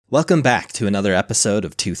Welcome back to another episode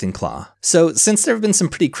of Tooth and Claw. So, since there have been some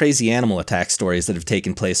pretty crazy animal attack stories that have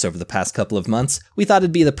taken place over the past couple of months, we thought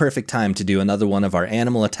it'd be the perfect time to do another one of our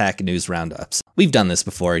animal attack news roundups. We've done this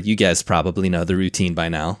before, you guys probably know the routine by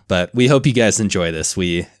now, but we hope you guys enjoy this.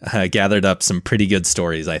 We gathered up some pretty good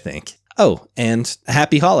stories, I think. Oh, and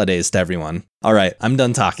happy holidays to everyone. All right, I'm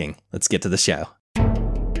done talking. Let's get to the show.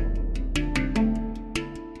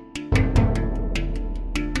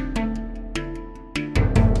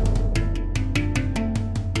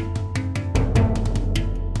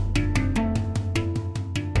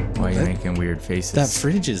 Why are you making weird faces? That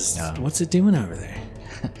fridge is... What's it doing over there?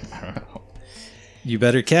 I don't know. You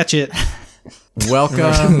better catch it.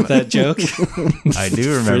 Welcome. That joke? I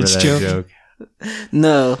do remember Fridge that joke.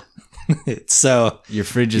 No. So... Your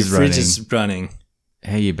fridge is Your running. fridge is running.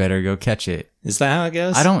 Hey, you better go catch it. Is that how it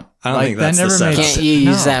goes? I don't like, think that's that. the Never made setup. Can't you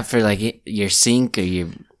use that for like your sink or your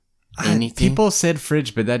anything? People said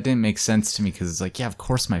fridge, but that didn't make sense to me because it's like, yeah, of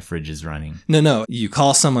course my fridge is running. No. You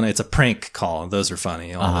call someone, it's a prank call. Those are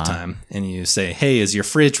funny all the time. And you say, hey, is your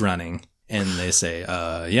fridge running? And they say,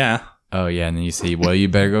 yeah. Oh, yeah. And then you say, well, you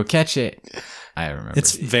better go catch it. I remember.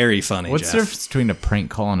 It's very funny, What's Jeff. the difference between a prank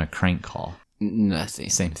call and a crank call? Nothing.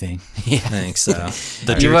 Same thing. Yeah. I think so.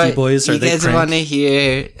 The Jerky Boys, are you they guys crank? want to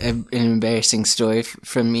hear an embarrassing story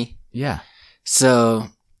from me? Yeah. So,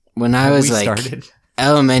 when I was like started?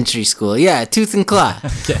 elementary school, yeah, Tooth and Claw.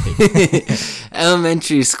 Okay.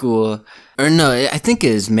 Elementary school, or no, I think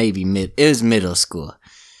it was middle school.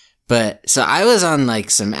 But so I was on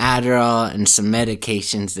like some Adderall and some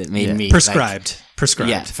medications that made me Prescribed.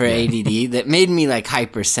 Yeah, for ADD that made me like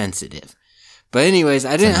hypersensitive. But anyways,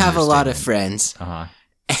 I didn't have a lot of friends. Uh-huh.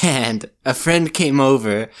 And a friend came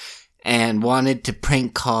over and wanted to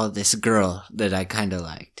prank call this girl that I kind of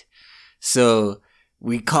liked. So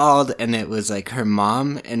we called and it was like her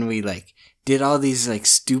mom and we like did all these like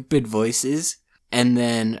stupid voices. And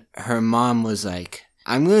then her mom was like,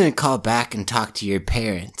 I'm going to call back and talk to your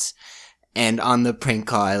parents. And on the prank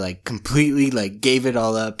call, I like completely like gave it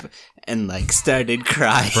all up and like started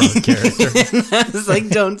crying. And I was like,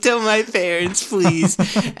 don't tell my parents, please.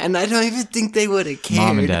 And I don't even think they would have cared.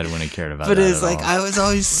 Mom and dad wouldn't have cared about but that. But it's like, all. I was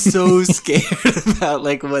always so scared about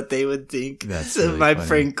like what they would think. That's so really my funny.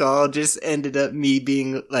 prank call just ended up me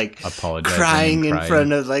being like Apologizing crying and in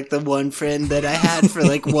front of like the one friend that I had for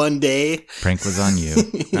like one day. Prank was on you.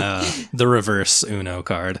 The reverse Uno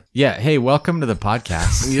card. Yeah. Hey, welcome to the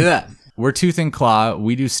podcast. Yeah. We're Tooth and Claw.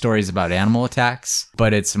 We do stories about animal attacks,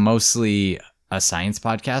 but it's mostly a science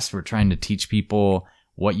podcast. We're trying to teach people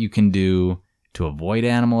what you can do to avoid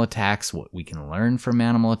animal attacks, what we can learn from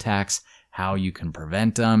animal attacks, how you can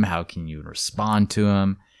prevent them, how can you respond to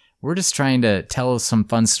them. We're just trying to tell some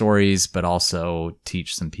fun stories, but also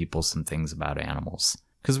teach some people some things about animals.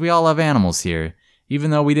 Because we all love animals here.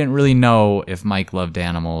 Even though we didn't really know if Mike loved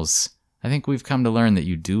animals, I think we've come to learn that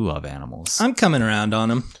you do love animals. I'm coming around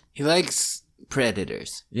on him. He likes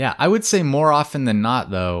predators. Yeah, I would say more often than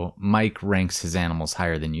not, though, Mike ranks his animals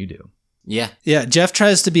higher than you do. Yeah. Yeah, Jeff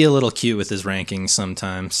tries to be a little cute with his rankings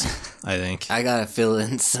sometimes, I think. I gotta fill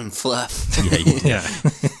in some fluff. Yeah, you do. Yeah.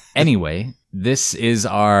 Anyway, this is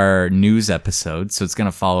our news episode, so it's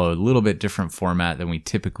going to follow a little bit different format than we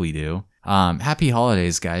typically do. Happy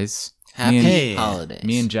holidays, guys. Happy holidays.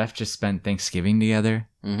 Me and Jeff just spent Thanksgiving together.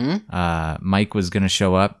 Mm-hmm. Mike was going to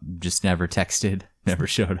show up, just never texted, never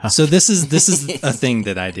showed up. So this is a thing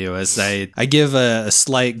that I do is I give a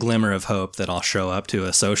slight glimmer of hope that I'll show up to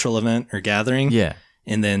a social event or gathering. Yeah.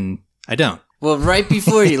 And then I don't. Well, right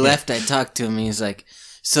before he left, I talked to him. He's like,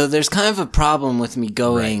 so there's kind of a problem with me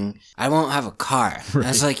going, I won't have a car. Right. I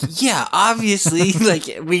was like, yeah, obviously,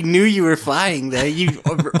 like, we knew you were flying there. You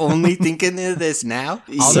are only thinking of this now?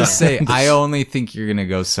 I'll just say, I only think you're going to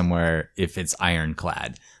go somewhere if it's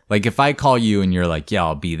ironclad. Like, if I call you and you're like, yeah,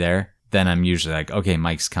 I'll be there, then I'm usually like, okay,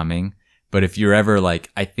 Mike's coming. But if you're ever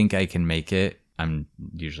like, I think I can make it, I'm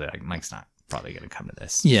usually like, Mike's not probably going to come to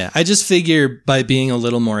this. Yeah, I just figure by being a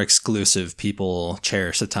little more exclusive, people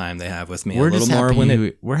cherish the time they have with me a little more when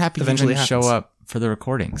it we're happy eventually you can show happens. up for the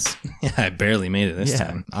recordings. Yeah, I barely made it this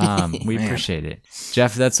time. We Man. appreciate it.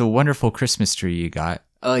 Jeff, that's a wonderful Christmas tree you got.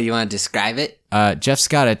 Oh, you want to describe it? Jeff's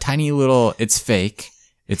got a tiny little, it's fake.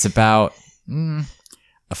 It's about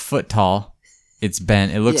a foot tall. It's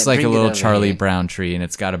bent. It looks like a bring it little over Charlie here. Brown tree, and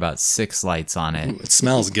it's got about 6 lights on it. It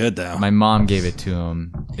smells good though. My mom gave it to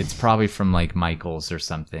him. It's probably from like Michael's or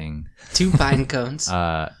something. 2 pine cones.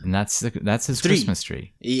 And that's his 3. Christmas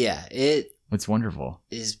tree. Yeah, it It's wonderful.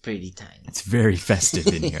 is pretty tiny. It's very festive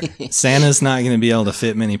in here. Santa's not going to be able to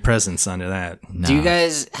fit many presents under that. No. Do you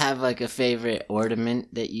guys have like a favorite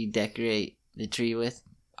ornament that you decorate the tree with?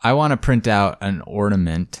 I want to print out an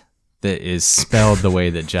ornament that is spelled the way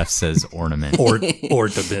that Jeff says ornament. Ornament.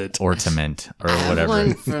 Ornament or I have whatever.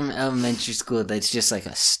 one from elementary school that's just like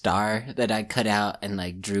a star that I cut out and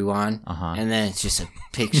like drew on. And then it's just a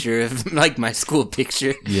picture of like my school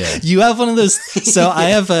picture. Yeah. You have one of those. So I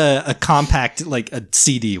have a compact, like a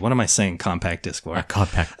CD. What am I saying? Compact disc for? A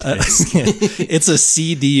compact disc. It's a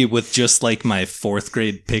CD with just like my 4th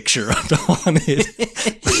grade picture on it.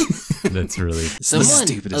 That's really A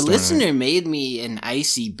listener made me an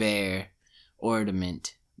icy bear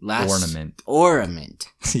ornament. Ornament.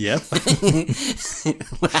 Yep.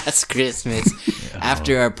 Last Christmas,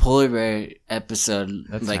 after our polar bear episode,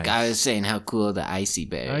 nice. I was saying how cool the icy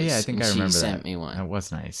bear is. Oh yeah, I think I remember that. She sent me one. That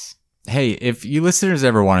was nice. Hey, if you listeners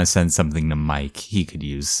ever want to send something to Mike, he could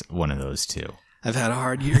use one of those too. I've had a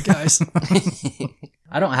hard year, guys.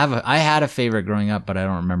 I had a favorite growing up, but I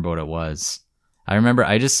don't remember what it was. I remember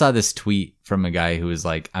I just saw this tweet from a guy who was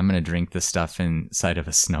like, I'm going to drink the stuff inside of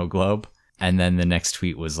a snow globe. And then the next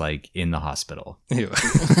tweet was like, in the hospital. Which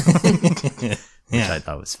I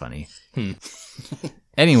thought was funny.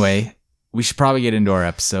 Anyway, we should probably get into our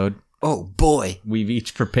episode. Oh boy. We've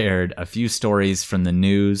each prepared a few stories from the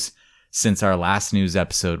news since our last news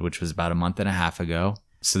episode, which was about a month and a half ago.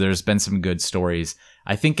 So there's been some good stories.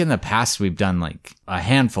 I think in the past we've done like a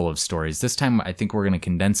handful of stories. This time I think we're going to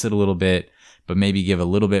condense it a little bit, but maybe give a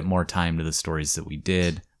little bit more time to the stories that we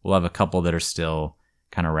did. We'll have a couple that are still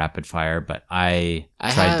kind of rapid fire, but I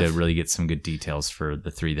tried to really get some good details for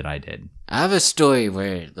the 3 that I did. I have a story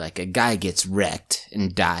where like a guy gets wrecked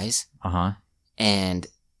and dies. And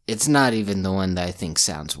it's not even the one that I think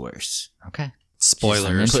sounds worse. Okay.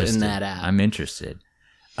 Spoilers. Putting that out. I'm interested.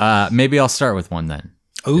 Maybe I'll start with one then.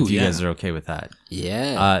 Oh, if you guys are okay with that.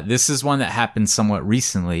 Yeah. This is one that happened somewhat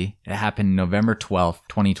recently. It happened November 12th,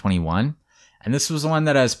 2021. And this was one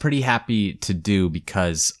that I was pretty happy to do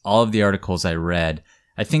because all of the articles I read,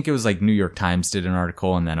 I think it was like New York Times did an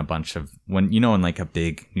article and then a bunch of when like a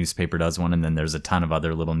big newspaper does one and then there's a ton of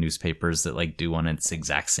other little newspapers that like do one and it's the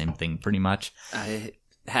exact same thing pretty much. I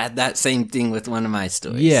had that same thing with one of my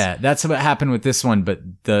stories. Yeah, that's what happened with this one. But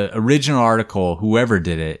the original article, whoever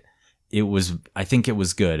did it, I think it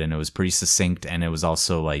was good and it was pretty succinct and it was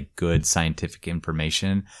also like good scientific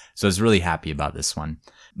information. So I was really happy about this one.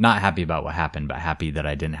 Not happy about what happened, but happy that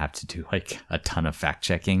I didn't have to do like a ton of fact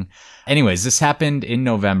checking. Anyways, this happened in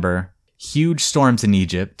November. Huge storms in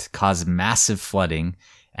Egypt caused massive flooding,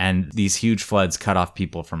 and these huge floods cut off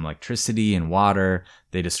people from electricity and water.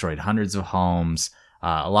 They destroyed hundreds of homes.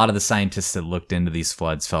 A lot of the scientists that looked into these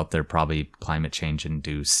floods felt they're probably climate change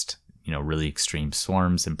induced, really extreme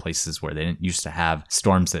storms in places where they didn't used to have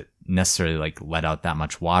storms that necessarily like let out that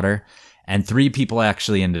much water. And 3 people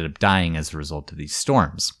actually ended up dying as a result of these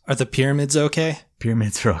storms. Are the pyramids okay?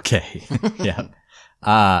 Pyramids are okay. Yeah.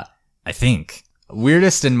 I think.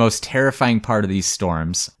 Weirdest and most terrifying part of these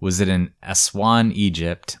storms was that in Aswan,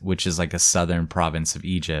 Egypt, which is like a southern province of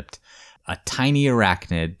Egypt, a tiny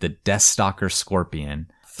arachnid, the deathstalker scorpion,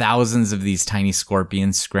 thousands of these tiny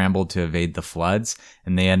scorpions scrambled to evade the floods,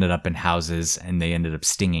 and they ended up in houses, and they ended up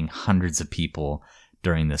stinging hundreds of people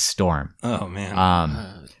during this storm. Oh,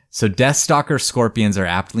 man. So deathstalker scorpions are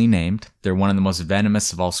aptly named. They're one of the most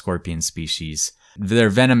venomous of all scorpion species. Their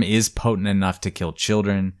venom is potent enough to kill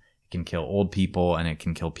children. It can kill old people, and it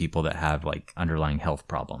can kill people that have like underlying health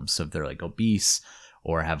problems. So if they're like obese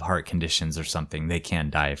or have heart conditions or something, they can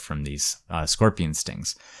die from these scorpion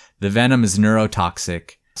stings. The venom is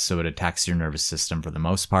neurotoxic, so it attacks your nervous system for the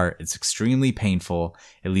most part. It's extremely painful.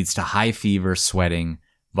 It leads to high fever, sweating,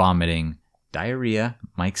 vomiting, diarrhea,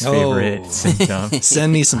 Mike's favorite symptom.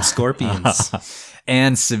 Send me some scorpions.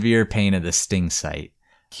 And severe pain at the sting site.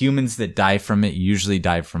 Humans that die from it usually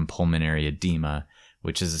die from pulmonary edema,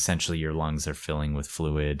 which is essentially your lungs are filling with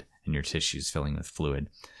fluid and your tissues filling with fluid.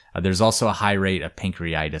 There's also a high rate of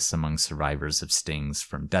pancreatitis among survivors of stings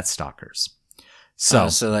from deathstalkers. So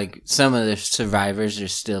like some of the survivors are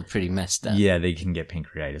still pretty messed up. Yeah, they can get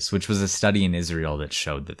pancreatitis, which was a study in Israel that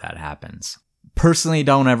showed that happens. Personally,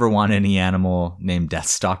 don't ever want any animal named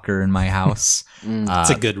Deathstalker in my house. It's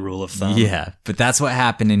a good rule of thumb. Yeah, but that's what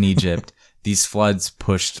happened in Egypt. These floods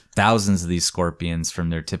pushed thousands of these scorpions from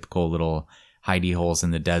their typical little hidey holes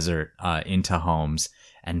in the desert into homes,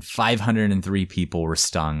 and 503 people were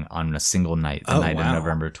stung on a single night, the night of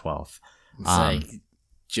November 12th. It's like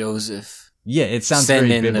Joseph. Yeah, it sounds very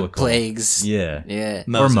biblical. The plagues. Yeah.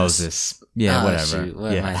 Moses. Or Moses. Yeah, whatever. Shoot,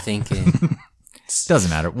 what am I thinking? Doesn't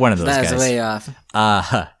matter. One of those guys. That's way off.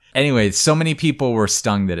 Anyway, so many people were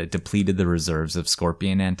stung that it depleted the reserves of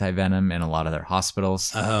scorpion antivenom in a lot of their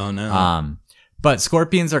hospitals. Oh, no. But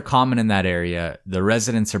scorpions are common in that area. The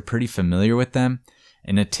residents are pretty familiar with them.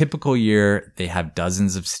 In a typical year, they have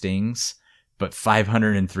dozens of stings, but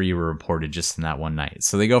 503 were reported just in that one night.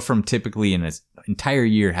 So they go from typically in an entire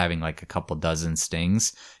year having like a couple dozen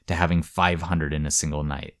stings to having 500 in a single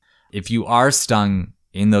night. If you are stung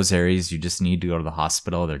in those areas, you just need to go to the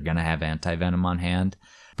hospital. They're going to have antivenom on hand.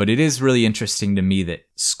 But it is really interesting to me that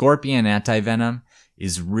scorpion antivenom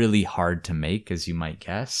is really hard to make, as you might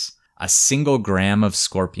guess. A single gram of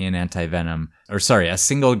scorpion venom,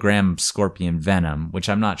 which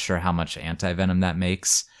I'm not sure how much antivenom that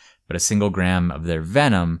makes, but a single gram of their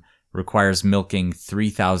venom requires milking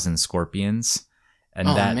 3,000 scorpions. And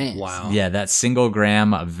man. Wow. Yeah, that single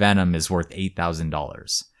gram of venom is worth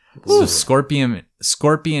 $8,000. So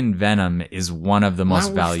scorpion venom is one of the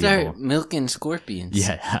most valuable. Start milking scorpions.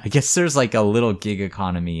 Yeah, I guess there's like a little gig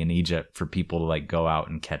economy in Egypt for people to like go out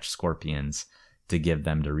and catch scorpions to give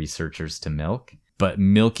them to researchers to milk. But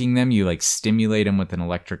milking them, you like stimulate them with an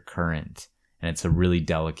electric current, and it's a really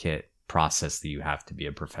delicate process that you have to be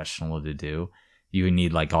a professional to do. You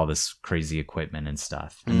need like all this crazy equipment and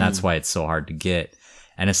stuff, and that's why it's so hard to get.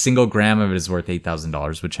 And a single gram of it is worth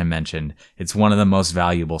 $8,000, which I mentioned. It's one of the most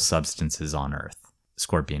valuable substances on Earth.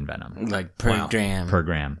 Scorpion venom. Like per gram. Per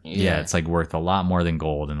gram. Yeah, it's like worth a lot more than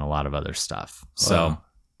gold and a lot of other stuff. So Wow.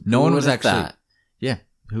 no Who one was would've actually... thought? Yeah,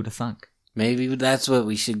 who'd have thunk? Maybe that's what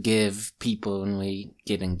we should give people when we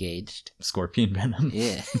get engaged. Scorpion venom?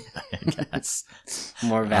 Yeah. I guess.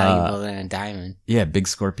 More valuable than a diamond. Yeah, big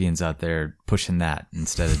scorpions out there pushing that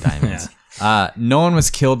instead of diamonds. No one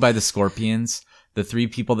was killed by the scorpions. The 3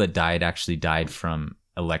 people that died actually died from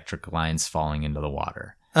electric lines falling into the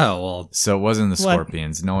water. Oh, well. So it wasn't the What?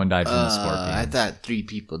 scorpions. No one died from the scorpions. I thought 3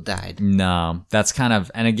 people died. No, that's kind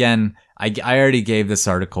of, and again, I already gave this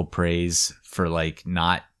article praise for like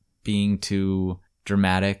not being too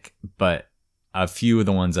dramatic, but a few of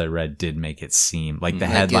the ones I read did make it seem like the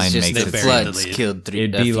headline makes the it floods seem killed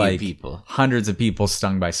it'd a be few like people. hundreds of people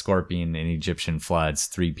stung by scorpion in Egyptian floods,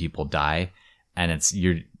 3 people die, and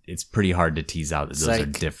it's pretty hard to tease out that those are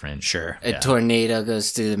like different. Sure. A tornado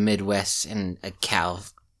goes through the Midwest and a cow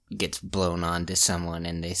gets blown onto someone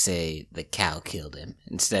and they say the cow killed him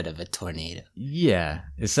instead of a tornado. Yeah,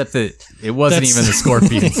 except that it wasn't That's- even the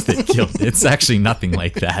scorpions that killed it. It's actually nothing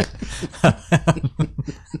like that.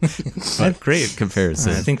 But great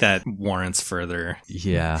comparison. I think that warrants further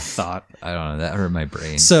Yeah, thought. I don't know. That hurt my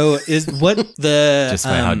brain. So is what the Just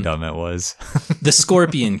by how dumb it was. the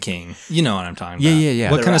Scorpion King? You know what I'm talking about.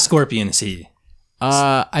 Yeah. What The kind of scorpion is he?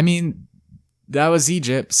 I mean, that was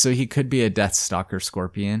Egypt, so he could be a Death Stalker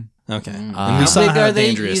scorpion. Okay. And How we saw big how are they?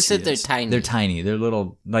 dangerous You said he they're is. tiny. They're tiny. They're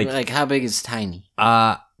little. Like how big is tiny?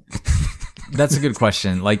 That's a good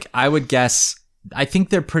question. Like, I would guess. I think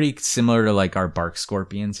they're pretty similar to like our bark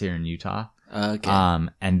scorpions here in Utah. Okay.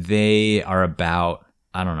 And they are about,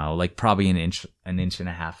 I don't know, like probably an inch and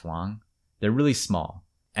a half long. They're really small.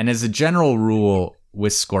 And as a general rule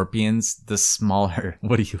with scorpions, the smaller,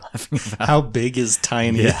 what are you laughing about? How big is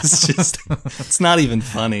tiny? Yeah. It's just, it's not even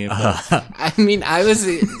funny. But I mean, I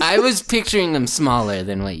was picturing them smaller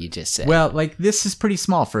than what you just said. Well, like this is pretty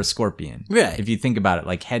small for a scorpion. Right. If you think about it,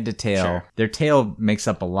 like head to tail, Sure. their tail makes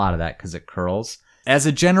up a lot of that because it curls. As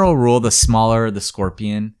a general rule, the smaller the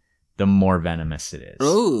scorpion, the more venomous it is.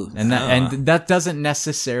 Ooh. And that doesn't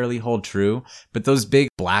necessarily hold true, but those big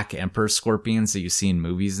black emperor scorpions that you see in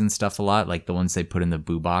movies and stuff a lot, like the ones they put in the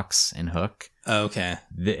boo box in Hook, okay.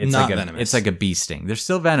 it's Not like venomous. it's like a bee sting. They're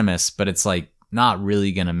still venomous, but it's like not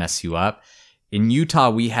really gonna mess you up. In Utah,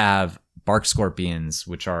 we have bark scorpions,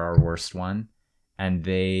 which are our worst one, and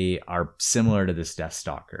they are similar to this Death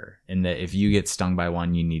Stalker in that if you get stung by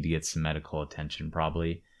one, you need to get some medical attention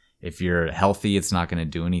probably. If you're healthy, it's not going to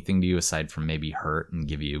do anything to you aside from maybe hurt and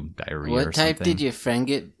give you diarrhea or What something. type did your friend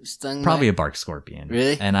get stung Probably a by? bark scorpion.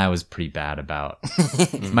 Really? And I was pretty bad about.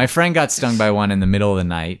 My friend got stung by one in the middle of the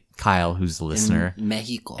night, Kyle, who's the listener. In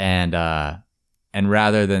Mexico. And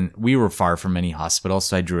rather than, we were far from any hospital,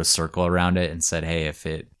 so I drew a circle around it and said, hey, if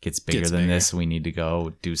it gets bigger than this, we need to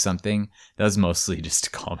go do something. That was mostly just to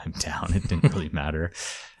calm him down. It didn't really matter.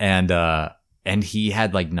 And he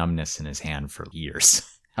had like numbness in his hand for years.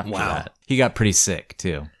 After Wow. that. He got pretty sick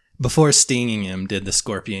too. Before stinging him, did the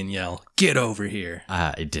scorpion yell, "Get over here"?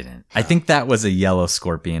 It didn't. I think that was a yellow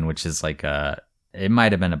scorpion, which is like it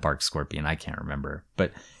might have been a bark scorpion. I can't remember.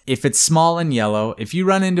 But if it's small and yellow, if you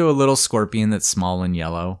run into a little scorpion that's small and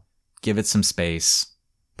yellow, give it some space.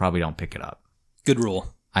 Probably don't pick it up. Good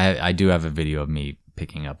rule. I do have a video of me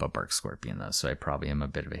picking up a bark scorpion though, so I probably am a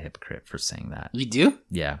bit of a hypocrite for saying that. You do?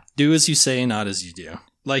 Yeah. Do as you say, not as you do.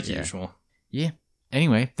 Like usual. Yeah.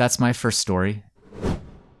 Anyway, that's my first story.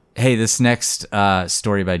 Hey, this next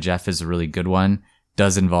story by Jeff is a really good one.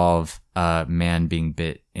 does involve a man being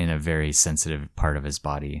bit in a very sensitive part of his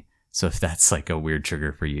body. So if that's like a weird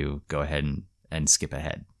trigger for you, go ahead and skip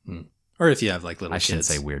ahead. Or if you have like little I kids. shouldn't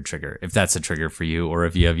say weird trigger. If that's a trigger for you, or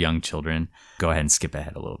if you have young children, go ahead and skip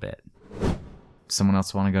ahead a little bit. Someone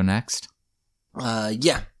else want to go next?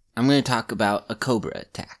 Yeah. I'm going to talk about a cobra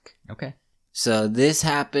attack. Okay. So this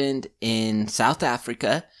happened in South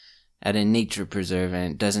Africa at a nature preserve,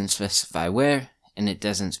 and it doesn't specify where, and it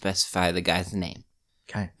doesn't specify the guy's name.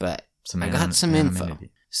 Okay. But I got some info.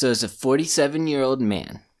 So it's a 47-year-old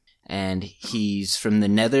man, and he's from the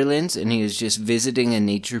Netherlands, and he was just visiting a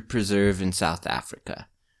nature preserve in South Africa,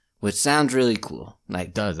 which sounds really cool. Like,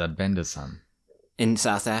 It does. I've been to some. in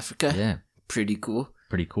South Africa? Yeah. Pretty cool.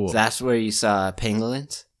 Pretty cool. So that's where you saw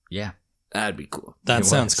pangolins? Yeah. That'd be cool. That It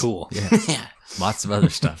sounds was. cool. Yeah. Yeah. Lots of other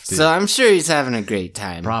stuff, too. So I'm sure he's having a great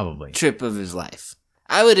time. Probably. Trip of his life.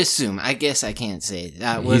 I would assume. I guess I can't say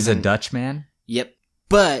that. He's a Dutch man? Yep.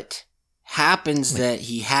 But happens that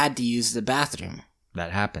he had to use the bathroom.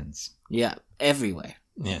 That happens. Yeah. Everywhere.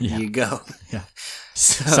 Yeah. Yeah. You go. Yeah.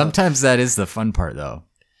 So, Sometimes that is the fun part, though.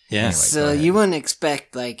 Yeah. Anyway. so go ahead. you wouldn't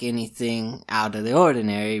expect like anything out of the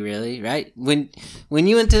ordinary, really, right? When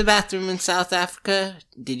you went to the bathroom in South Africa,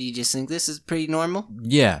 did you just think this is pretty normal?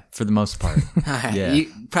 Yeah, for the most part. Alright, Yeah.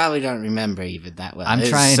 You probably don't remember even that well. I'm It's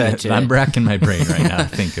trying such to. I'm racking my brain right now to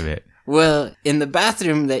think of it. Well, in the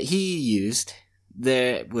bathroom that he used,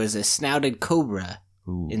 there was a snouted cobra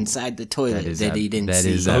Ooh, inside the toilet that he didn't that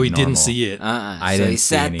see. is Oh, he didn't abnormal. see it. I So didn't he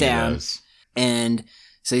see sat any down, of those. and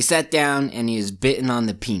so he sat down and he was bitten on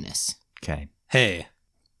the penis. Okay. Hey,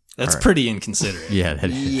 that's Alright. pretty inconsiderate. Yeah,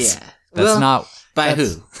 that is. Yeah. That's Well, not. by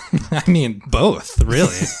that's- who? I mean, both,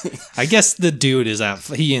 really. I guess the dude is out.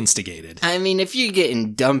 He instigated. I mean, if you're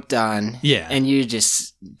getting dumped on, Yeah. and you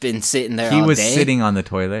just been sitting there He all was day, sitting on the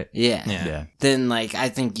toilet. yeah, Yeah. Yeah. then like I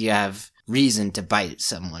think you have reason to bite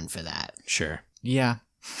someone for that. Sure. Yeah.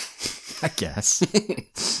 I guess.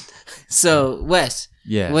 So, Wes,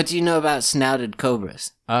 Yeah. what do you know about snouted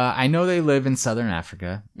cobras? I know they live in southern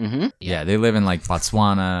Africa. Mm-hmm. Yeah, they live in like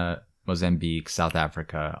Botswana, Mozambique, South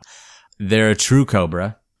Africa. They're a true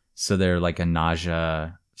cobra. So they're like a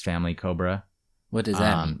Naja family cobra. What does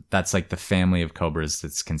that mean? That's like the family of cobras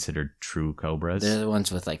that's considered true cobras. They're the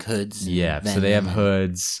ones with like hoods. and Yeah, so they have venom.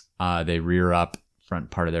 hoods. They rear up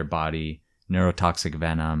front part of their body. Neurotoxic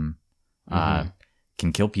venom. Mhm.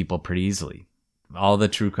 Can kill people pretty easily. All the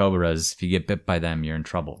true cobras, if you get bit by them, you're in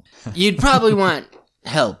trouble. You'd probably want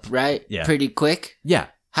help, right? Yeah. Pretty quick. Yeah,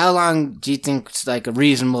 How long do you think is like a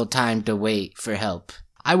reasonable time to wait for help?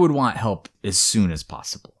 I would want help as soon as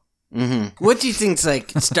possible. Mm-hmm. What do you think's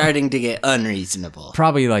like starting to get unreasonable?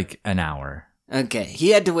 Probably like an hour. Okay, he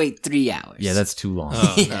had to wait 3 hours. Yeah, that's too long.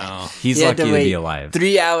 Oh, Yeah. no. He's He had lucky to to wait be alive.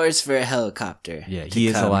 3 hours for a helicopter. Yeah, to he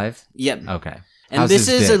is come. alive? Yep. Okay. And How's this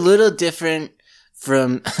his is a dick? little different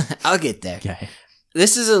from. I'll get there. Okay.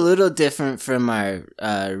 This is a little different from our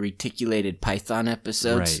reticulated python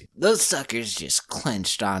episodes. Right. Those suckers just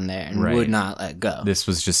clenched on there and Right. would not let go. This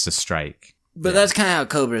was just a strike. But Yeah. that's kind of how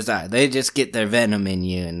cobras are. They just get their venom in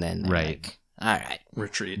you and then they're Right. like, all right.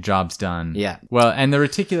 Retreat. Job's done. Yeah. Well, and the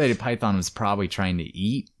reticulated python was probably trying to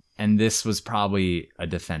eat, and this was probably a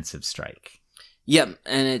defensive strike. Yep.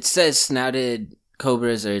 And it says snouted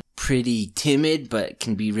cobras are pretty timid, but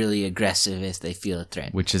can be really aggressive if they feel a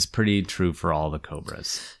threat. Which is pretty true for all the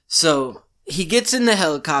cobras. So he gets in the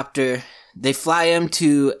helicopter. They fly him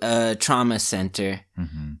to a trauma center.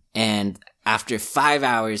 Mm-hmm. And after 5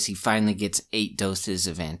 hours, he finally gets 8 doses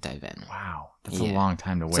of antivenom. Wow. That's Yeah. a long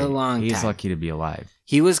time to wait. It's a long He's time. lucky to be alive.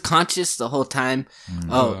 He was conscious the whole time.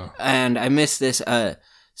 Oh, and I missed this.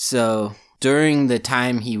 So during the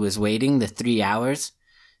time he was waiting, the 3 hours,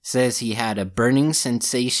 says he had a burning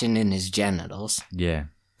sensation in his genitals. Yeah.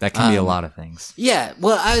 That can be a lot of things. Yeah,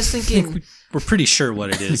 well, I was thinking, We're pretty sure what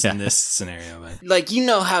it is Yeah. in this scenario, but like, you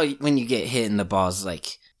know how when you get hit in the balls,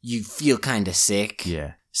 like, you feel kind of sick?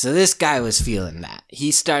 Yeah. So this guy was feeling that. He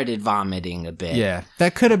started vomiting a bit. Yeah.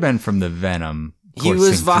 That could have been from the venom He coursing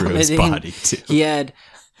was through his vomiting. body, too. He had,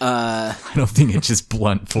 I don't think it's just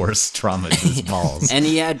blunt force trauma to his balls. and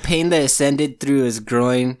he had pain that ascended through his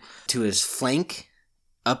groin to his flank,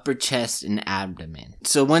 upper chest, and abdomen.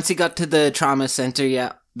 So once he got to the trauma center,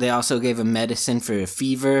 yeah, they also gave him medicine for a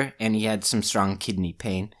fever, and he had some strong kidney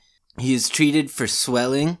pain. He was treated for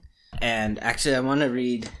swelling, and actually I want to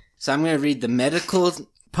read, so I'm going to read the medical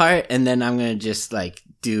part, and then I'm going to just like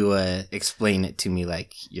explain it to me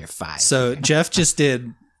like you're 5. So Jeff just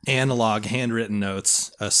did analog handwritten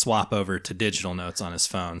notes, a swap over to digital notes on his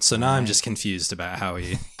phone. So now I'm just confused about how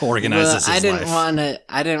he organizes I his didn't life. want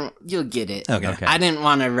to, you'll get it. Okay. Okay. I didn't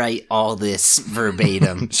want to write all this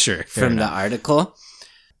verbatim Sure. from the enough. article.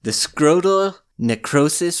 The scrotal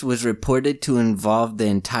necrosis was reported to involve the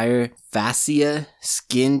entire fascia,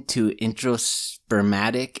 skin to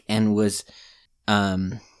intraspermatic, and was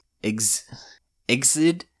excised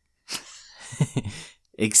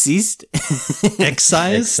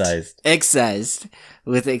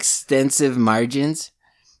with extensive margins,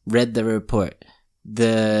 read the report.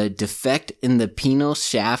 The defect in the penile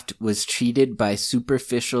shaft was treated by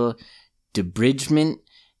superficial debridement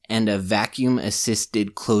and a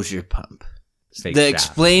vacuum-assisted closure pump.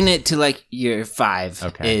 Explain it to like year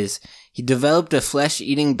 5 is he developed a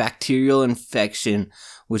flesh-eating bacterial infection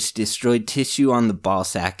which destroyed tissue on the ball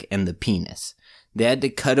sack and the penis. They had to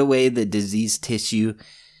cut away the diseased tissue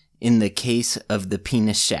in the case of the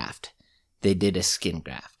penis shaft. They did a skin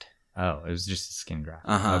graft. Oh, it was just a skin graft.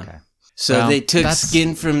 Okay. So they took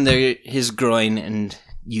skin from his groin and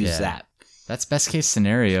used that. That's best case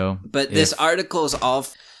scenario. But this article is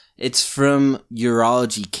it's from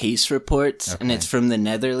urology case reports, and it's from the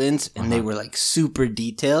Netherlands, and they were like super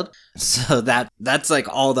detailed. So that's like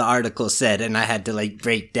all the article said, and I had to like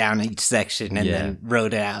break down each section and then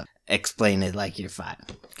wrote it out, explain it like year 5.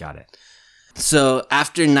 Got it. So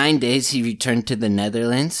after 9 days, he returned to the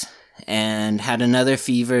Netherlands and had another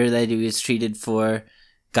fever that he was treated for.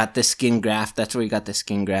 Got the skin graft. That's where he got the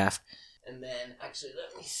skin graft. And then, actually,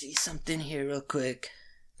 let me see something here real quick.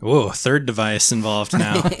 Whoa, third device involved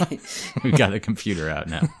now. We've got the computer out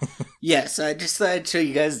now. Yeah, so I just thought I'd show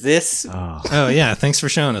you guys this. Oh yeah, thanks for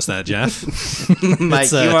showing us that, Jeff.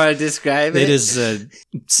 Mike, you want to describe it? It is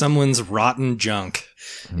someone's rotten junk.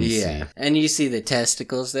 Yeah, and you see the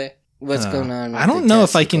testicles there? What's going on with I don't know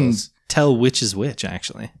if I can tell which is which,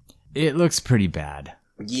 actually. It looks pretty bad.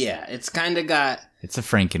 Yeah, it's kind of got... It's a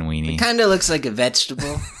Frankenweenie. It kind of looks like a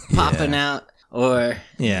vegetable popping out. Or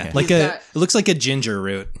it looks like a ginger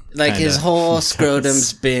root. Like his whole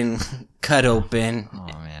scrotum's been cut open. Oh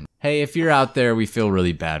man. Hey, if you're out there, we feel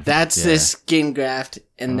really bad. That's the skin graft,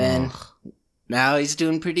 and then now he's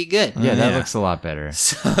doing pretty good. Yeah, that looks a lot better.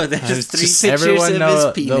 So there's 3 pictures of his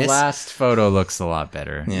penis. The last photo looks a lot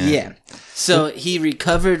better. Yeah. So he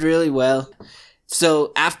recovered really well.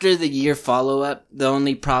 So after the year follow-up, the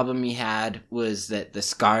only problem he had was that the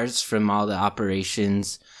scars from all the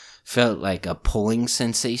operations felt like a pulling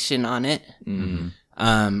sensation on it. Mm-hmm.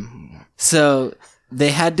 So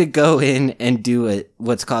they had to go in and do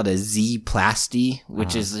what's called a Z-plasty,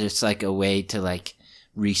 which is just like a way to like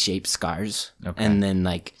reshape scars. Okay. And then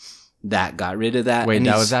like that got rid of that. Wait, and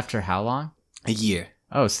that was after how long? A year.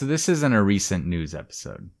 Oh, so this isn't a recent news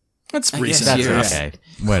episode. That's recent. That's okay.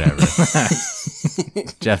 Whatever.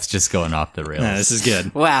 Jeff's just going off the rails. Nah, this is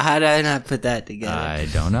good. Wow, how did I not put that together? I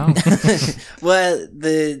don't know. Well,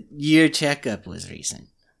 the year checkup was recent.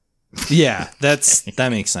 Yeah, that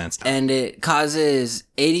makes sense. And it causes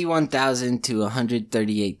 81,000 to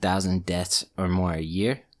 138,000 deaths or more a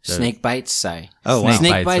year. Snake bites, sorry. Oh, wow.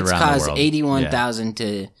 Snake bites cause 81,000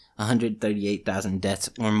 to 138,000 deaths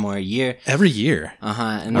or more a year. Every year?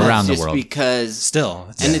 And around that's the world. Because... Still.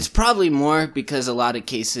 And it's probably more because a lot of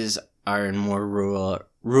cases are in more rural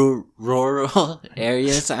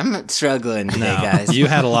areas. I'm struggling today, guys. You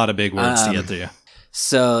had a lot of big words to get through.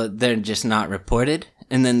 So they're just not reported.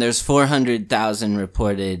 And then there's 400,000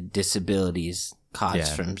 reported disabilities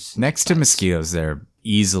caused from... Next to mosquitoes, they're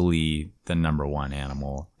easily the number one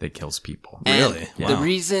animal that kills people. Really? Wow. The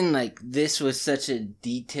reason like this was such a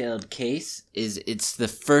detailed case is it's the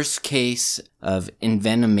first case of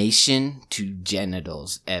envenomation to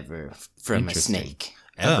genitals ever from a snake.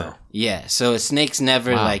 Ever? Yeah, so a snake's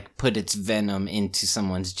never like put its venom into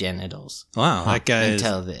someone's genitals. Wow, that guy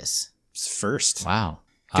until this. First. Wow.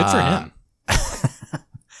 Good for him.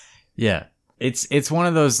 Yeah. It's one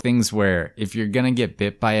of those things where if you're going to get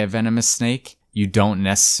bit by a venomous snake, you don't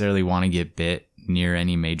necessarily want to get bit near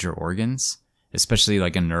any major organs, especially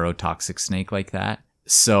like a neurotoxic snake like that.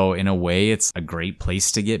 So in a way, it's a great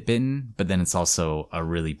place to get bitten, but then it's also a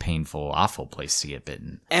really painful, awful place to get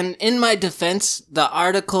bitten. And in my defense, the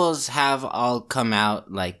articles have all come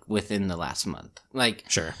out like within the last month. Like,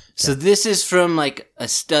 sure. So this is from like a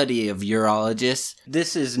study of urologists.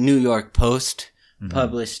 This is New York Post,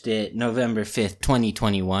 published it November 5th,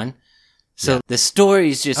 2021. So the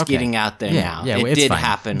story's just getting out there now. Yeah, it did fine.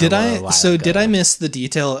 happen. Did I miss the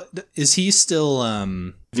detail? Is he still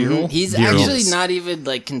viral? He's actually not even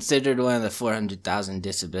like considered one of the 400,000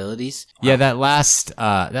 disabilities. Yeah, that last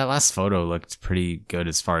photo looked pretty good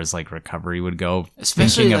as far as like recovery would go.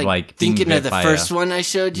 Especially thinking of the first one I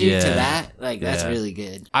showed you to that. Like that's really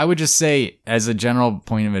good. I would just say as a general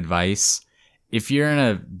point of advice, if you're in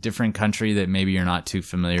a different country that maybe you're not too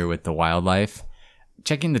familiar with the wildlife,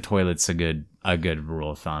 checking the toilet's a good a good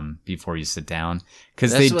rule of thumb before you sit down,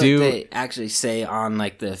 because That's they what do. they actually say on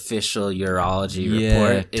like the official urology Yeah,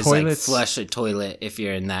 report. Is like toilets- flush a toilet if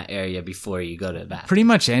you're in that area before you go to the bathroom. Pretty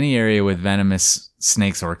much any area with venomous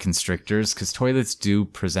snakes or constrictors, because toilets do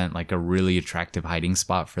present like a really attractive hiding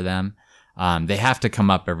spot for them. They have to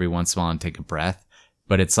come up every once in a while and take a breath,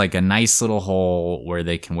 but it's like a nice little hole where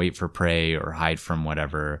they can wait for prey or hide from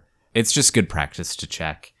whatever. It's just good practice to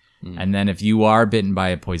check. And then if you are bitten by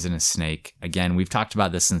a poisonous snake, again, we've talked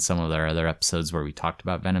about this in some of our other episodes where we talked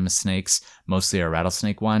about venomous snakes, mostly our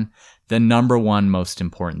rattlesnake one. The number one most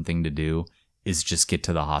important thing to do is just get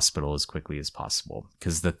to the hospital as quickly as possible,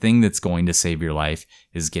 because the thing that's going to save your life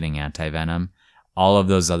is getting antivenom. All of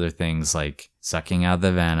those other things like sucking out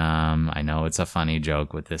the venom. I know it's a funny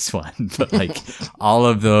joke with this one, but like all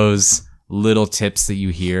of those little tips that you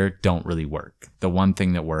hear don't really work. The one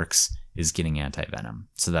thing that works is getting antivenom.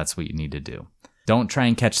 So that's what you need to do. Don't try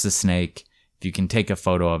and catch the snake. If you can take a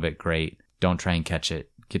photo of it, great. Don't try and catch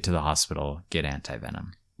it. Get to the hospital, get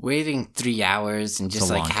antivenom. Waiting 3 hours and just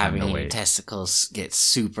a like long time having to your wait. testicles get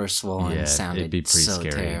super swollen Yeah, sounded it'd be pretty so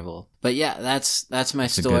scary. terrible. But yeah, that's my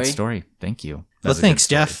It's a story. good story. Thank you. Well, That's a good thanks,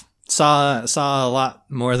 story. Jeff. Saw a lot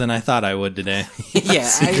more than I thought I would today. Yeah,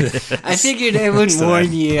 I figured I wouldn't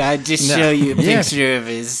warn you. I'd just No. show you a Yeah. picture of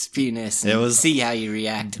his penis and It was- see how you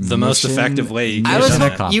react. The most Mission- effective way you I could was have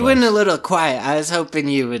Mission done it. you went a accomplished. little quiet. I was hoping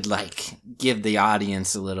you would like give the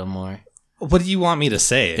audience a little more. What do you want me to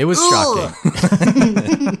say? It was shocking.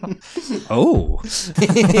 Oh.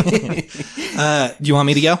 Do you want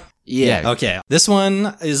me to go? Yeah. Okay. This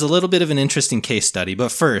one is a little bit of an interesting case study,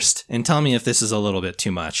 but first, and tell me if this is a little bit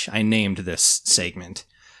too much, I named this segment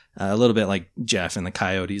a little bit like Jeff and the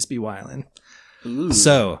Coyotes Be Wildin'. Ooh.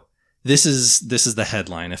 So, this is the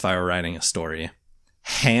headline if I were writing a story.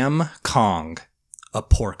 Ham Kong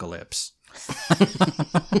Aporkalypse.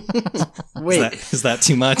 Wait, Is that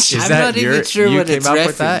too much? Is I'm that not even your- sure you what came it's up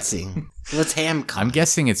with that? referencing. What's ham con? I'm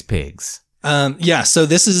guessing it's pigs. Yeah, so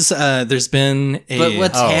this is, there's been a... But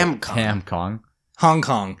what's ham con? Ham Kong. Hong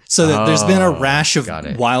Kong. So there's been a Oh, rash of got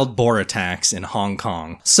it. wild boar attacks in Hong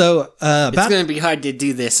Kong. So It's about going to be hard to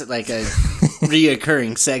do this like a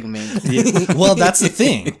reoccurring segment. well, that's the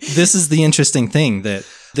thing. This is the interesting thing, that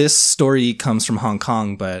this story comes from Hong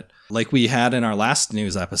Kong, but like we had in our last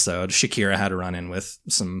news episode, Shakira had a run-in with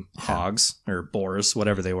some hogs or boars,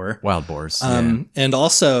 whatever they were. Wild boars. And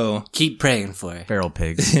also, Keep praying for it. Feral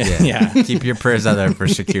pigs. Yeah. Keep your prayers out there for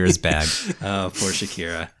Shakira's bag. oh, poor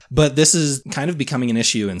Shakira. But this is kind of becoming an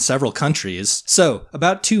issue in several countries. So,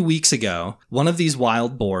 about 2 weeks ago, one of these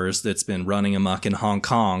wild boars that's been running amok in Hong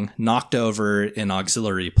Kong knocked over an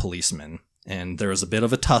auxiliary policeman. And there was a bit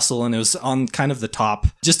of a tussle, and it was on kind of the top.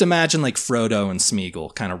 Just imagine like Frodo and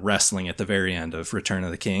Smeagol kind of wrestling at the very end of Return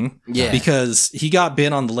of the King. Yeah. Because he got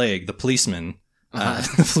bit on the leg, the policeman.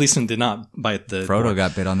 The policeman did not bite the Frodo boar.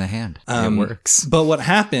 got bit on the hand. It works. But what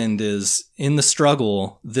happened is, in the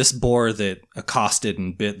struggle, this boar that accosted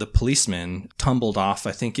and bit the policeman tumbled off,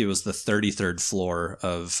 I think it was the 33rd floor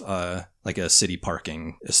of like a city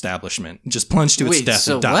parking establishment. Just plunged to its Wait, death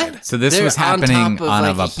so and died. what? So this They're was on happening top of,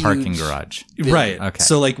 on like, a parking huge- garage. Right. Okay.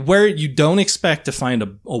 So like where you don't expect to find a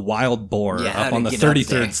wild boar Yeah, how up to on the get up 33rd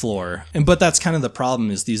there. floor. But that's kind of the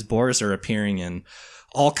problem, is these boars are appearing in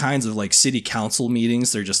all kinds of like city council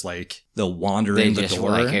meetings. They're just like, they'll wander They in the just door.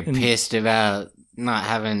 like are and- pissed about not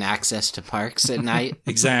having access to parks at night.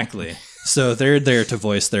 Exactly. So they're there to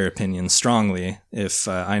voice their opinions strongly, if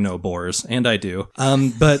I know boars, and I do.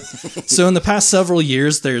 But so in the past several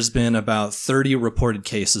years, there's been about 30 reported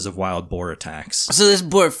cases of wild boar attacks So this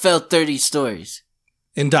boar fell 30 stories.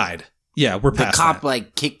 and died. Yeah, we're The past cop that.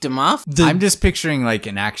 like kicked him off. I'm just picturing like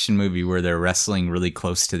an action movie where they're wrestling really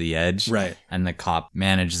close to the edge. Right. And the cop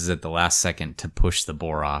manages at the last second to push the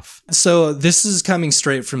boar off. So this is coming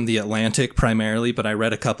straight from the Atlantic primarily, but I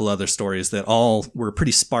read a couple other stories that all were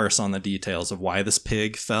pretty sparse on the details of why this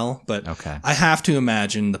pig fell. But Okay. I have to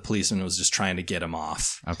imagine the policeman was just trying to get him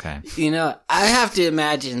off. Okay. You know, I have to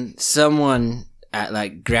imagine someone at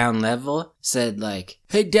like ground level said like,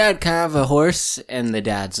 "Hey dad, can I have a horse?" And the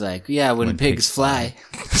dad's like, "Yeah, when pigs fly."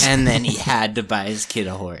 And then he had to buy his kid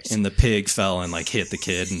a horse. And the pig fell and like hit the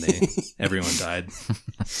kid, and everyone died.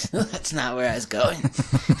 That's not where I was going.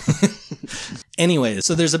 Anyways,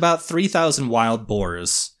 so there's about 3,000 wild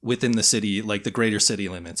boars within the city, like the greater city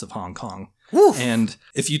limits of Hong Kong. Woof. And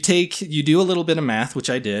if you do a little bit of math, which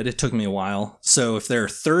I did, it took me a while. So if there are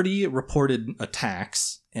 30 reported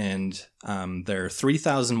attacks and There are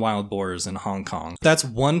 3,000 wild boars in Hong Kong. That's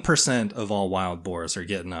 1% of all wild boars are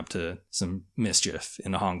getting up to some mischief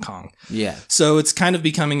in Hong Kong. Yeah. So it's kind of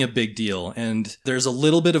becoming a big deal. And there's a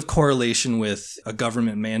little bit of correlation with a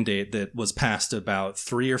government mandate that was passed about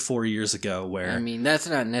 3 or 4 years ago where... I mean, that's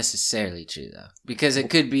not necessarily true, though. Because it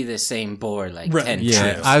could be the same boar, like, Right. 10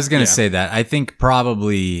 Yeah, times. I was going to say that. I think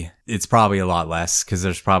it's probably a lot less because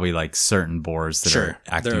there's probably like certain boars that are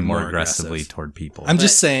acting they're more more aggressively aggressive. toward people. I'm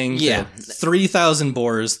just saying, yeah. 3,000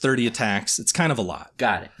 boars, 30 attacks, it's kind of a lot.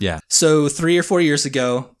 Got it. Yeah. So 3 or 4 years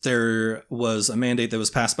ago, there was a mandate that was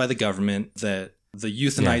passed by the government that the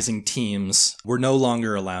euthanizing teams were no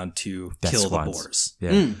longer allowed to Death kill squads. the boars.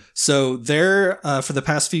 Yeah. So for the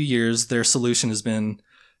past few years, their solution has been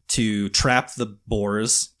to trap the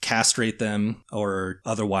boars, castrate them, or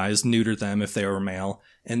otherwise neuter them if they were male,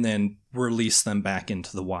 and then release them back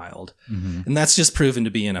into the wild. Mm-hmm. And that's just proven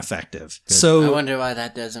to be ineffective. I So wonder why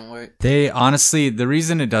that doesn't work. They honestly, the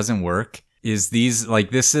reason it doesn't work is this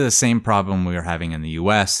is the same problem we are having in the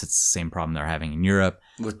US. It's the same problem they're having in Europe.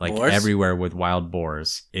 With Like boars? everywhere with wild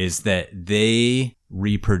boars is that they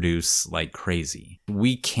reproduce like crazy.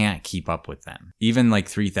 We can't keep up with them. Even like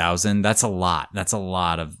 3,000, that's a lot. That's a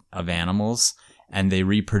lot of animals, and they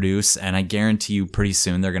reproduce. And I guarantee you pretty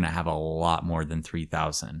soon they're going to have a lot more than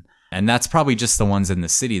 3,000. And that's probably just the ones in the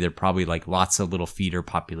city. There are probably like lots of little feeder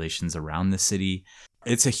populations around the city.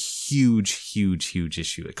 It's a huge, huge, huge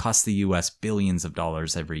issue. It costs the US billions of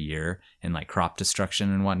dollars every year in like crop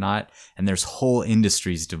destruction and whatnot. And there's whole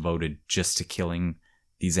industries devoted just to killing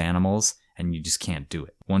these animals, and you just can't do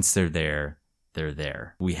it. Once they're there, they're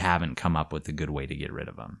there. We haven't come up with a good way to get rid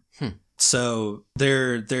of them. So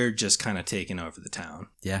they're just kind of taking over the town.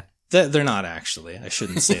 Yeah. They're not actually. I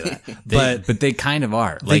shouldn't say that. But they kind of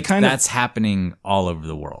are. They Like kind of- that's happening all over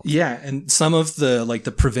the world. Yeah, and some of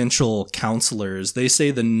the provincial councilors, they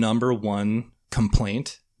say the number one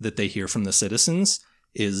complaint that they hear from the citizens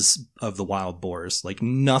is of the wild boars. Like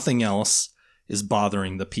nothing else is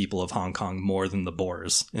bothering the people of Hong Kong more than the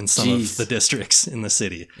boars in some Jeez. of the districts in the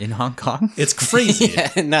city. In Hong Kong? It's crazy.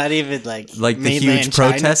 Yeah, not even like Like the mainland huge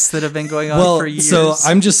China. protests that have been going on Well, for years. so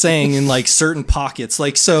I'm just saying in like certain pockets,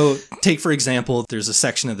 like, so take for example, there's a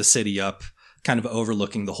section of the city up kind of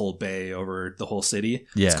overlooking the whole bay over the whole city.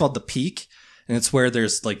 Yeah. It's called the Peak. And it's where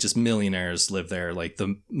there's like just millionaires live there, like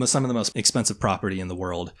some of the most expensive property in the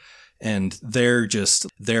world. And they're just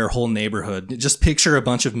their whole neighborhood. Just picture a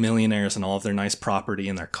bunch of millionaires and all of their nice property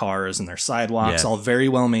and their cars and their sidewalks, Yeah. all very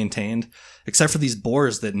well maintained, except for these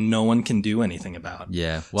boars that no one can do anything about.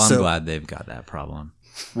 Yeah. Well, I'm So- glad they've got that problem.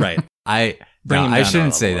 Right. I Bring 'em I down a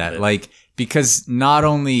shouldn't say little that. bit. Like, because not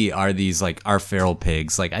only are these like our feral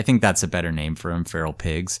pigs, like I think that's a better name for them, feral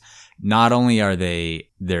pigs. Not only are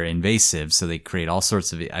they're invasive, so they create all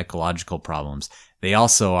sorts of ecological problems. They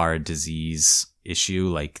also are a disease issue.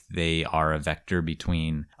 Like they are a vector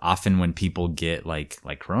between, often when people get like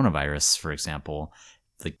coronavirus, for example,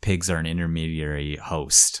 like pigs are an intermediary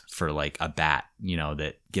host for like a bat,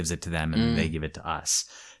 that gives it to them and they give it to us.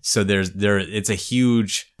 So it's a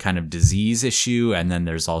huge kind of disease issue. And then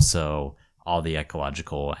there's also all the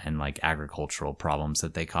ecological and like agricultural problems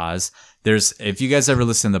that they cause. If you guys ever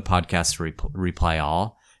listen to the podcast Reply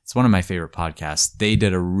All, it's one of my favorite podcasts. They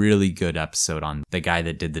did a really good episode on the guy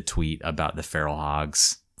that did the tweet about the feral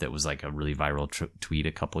hogs. That was like a really viral tweet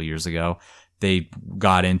a couple years ago. They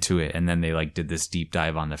got into it and then they like did this deep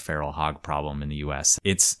dive on the feral hog problem in the US.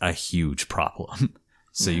 It's a huge problem.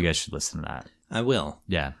 So you guys should listen to that. I will.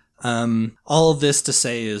 Yeah. All of this to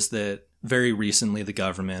say is that very recently the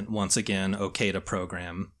government once again okayed a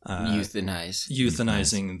program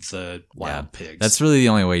euthanizing the wild pigs. That's really the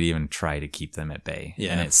only way to even try to keep them at bay.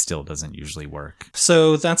 Yeah. And it still doesn't usually work.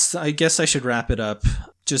 So I guess I should wrap it up.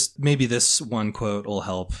 Just maybe this one quote will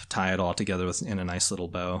help tie it all together in a nice little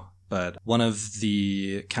bow. But one of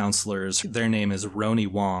the counselors, their name is Roni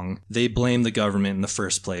Wong, they blame the government in the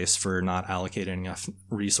first place for not allocating enough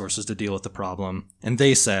resources to deal with the problem. And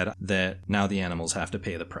they said that now the animals have to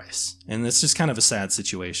pay the price. And it's just kind of a sad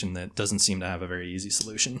situation that doesn't seem to have a very easy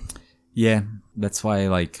solution. Yeah. That's why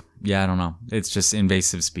I don't know. It's just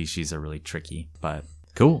invasive species are really tricky, but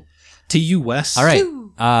cool. To you, Wes. All right.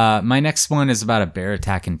 My next one is about a bear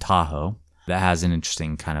attack in Tahoe. That has an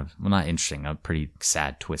interesting not interesting, a pretty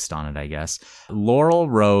sad twist on it, I guess. Laurel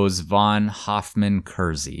Rose von Hoffman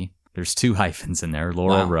Kersey. There's 2 hyphens in there.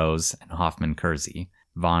 Laurel Rose and Hoffman Kersey.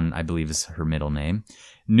 Von, I believe, is her middle name.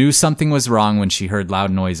 Knew something was wrong when she heard loud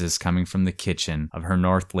noises coming from the kitchen of her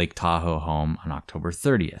North Lake Tahoe home on October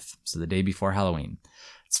 30th. So the day before Halloween.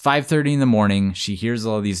 It's 5:30 in the morning. She hears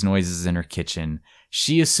all these noises in her kitchen.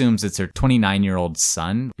 She assumes it's her 29-year-old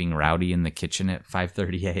son being rowdy in the kitchen at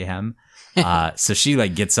 5:30 a.m. So she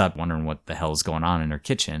like gets up wondering what the hell is going on in her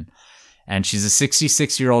kitchen. And she's a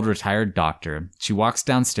 66-year-old retired doctor. She walks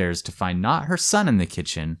downstairs to find not her son in the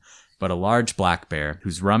kitchen, but a large black bear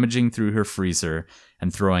who's rummaging through her freezer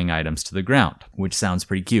and throwing items to the ground, which sounds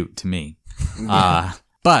pretty cute to me.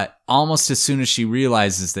 But almost as soon as she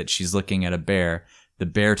realizes that she's looking at a bear, the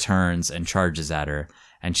bear turns and charges at her,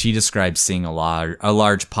 and she describes seeing a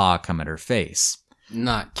large paw come at her face.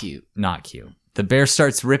 Not cute. Not cute. The bear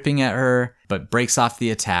starts ripping at her, but breaks off the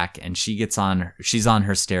attack, and she's on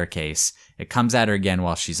her staircase. It comes at her again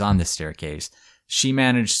while she's on the staircase. She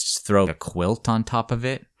managed to throw a quilt on top of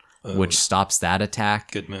it, which stops that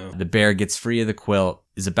attack. Good move. The bear gets free of the quilt,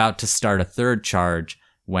 is about to start a third charge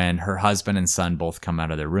when her husband and son both come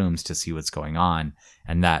out of their rooms to see what's going on,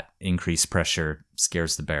 and that increased pressure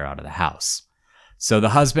scares the bear out of the house. So the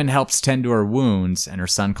husband helps tend to her wounds, and her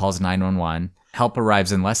son calls 911. Help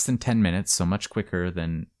arrives in less than 10 minutes, so much quicker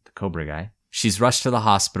than the Cobra guy. She's rushed to the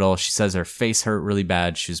hospital. She says her face hurt really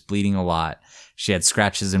bad. She was bleeding a lot. She had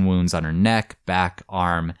scratches and wounds on her neck, back,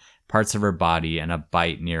 arm, parts of her body, and a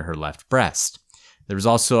bite near her left breast. There was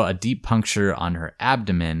also a deep puncture on her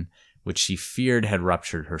abdomen, which she feared had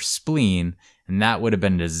ruptured her spleen, and that would have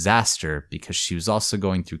been a disaster because she was also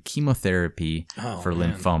going through chemotherapy for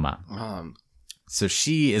lymphoma. So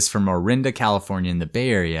she is from Orinda, California in the Bay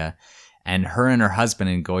Area, and her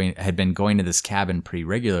husband had been going to this cabin pretty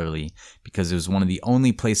regularly because it was one of the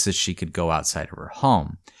only places she could go outside of her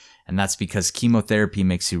home. And that's because chemotherapy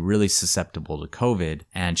makes you really susceptible to COVID.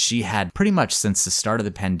 And she had pretty much since the start of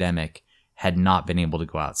the pandemic had not been able to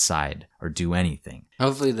go outside or do anything.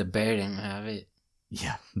 Hopefully the bear didn't have it.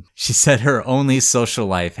 Yeah. She said her only social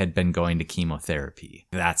life had been going to chemotherapy.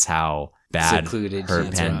 That's how bad Secluded, her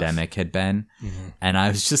that's pandemic had been. Mm-hmm. And I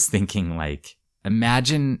was just thinking, like,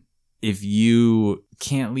 imagine if you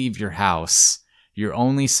can't leave your house, your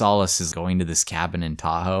only solace is going to this cabin in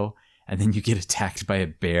Tahoe, and then you get attacked by a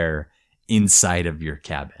bear inside of your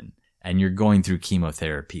cabin, and you're going through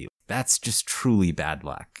chemotherapy. That's just truly bad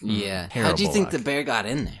luck. Yeah. Terrible How do you think luck. the bear got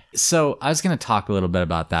in there? So I was going to talk a little bit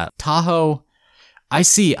about that. Tahoe,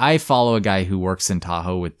 I follow a guy who works in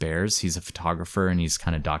Tahoe with bears. He's a photographer, and he's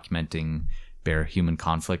kind of documenting bear-human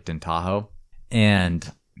conflict in Tahoe.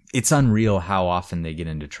 And it's unreal how often they get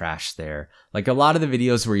into trash there. Like a lot of the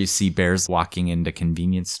videos where you see bears walking into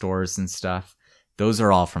convenience stores and stuff, those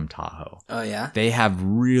are all from Tahoe. Oh, yeah? They have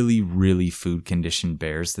really, really food-conditioned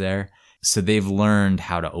bears there. So they've learned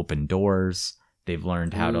how to open doors. They've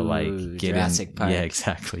learned how to like get Jurassic in. Park. Yeah,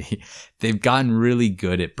 exactly. They've gotten really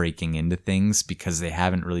good at breaking into things because they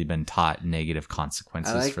haven't really been taught negative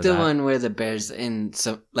consequences I like for the that. one where the bear's in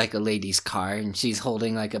like a lady's car and she's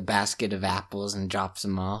holding like a basket of apples and drops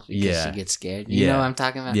them off because Yeah. she gets scared. You know what I'm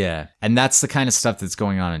talking about? Yeah. And that's the kind of stuff that's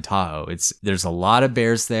going on in Tahoe. There's a lot of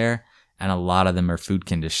bears there, and a lot of them are food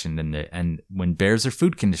conditioned. And when bears are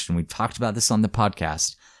food conditioned, we've talked about this on the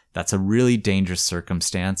podcast, that's a really dangerous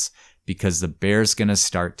circumstance because the bear's going to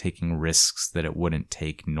start taking risks that it wouldn't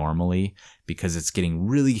take normally because it's getting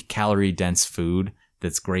really calorie dense food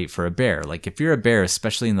that's great for a bear. Like if you're a bear,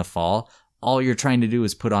 especially in the fall, all you're trying to do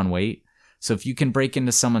is put on weight. So if you can break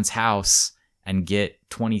into someone's house and get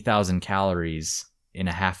 20,000 calories in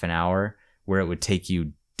a half an hour, where it would take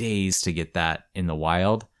you days to get that in the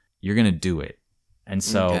wild, you're going to do it. And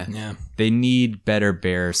so they need better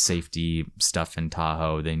bear safety stuff in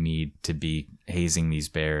Tahoe. They need to be hazing these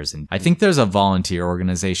bears. And I think there's a volunteer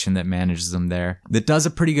organization that manages them there that does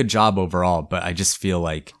a pretty good job overall. But I just feel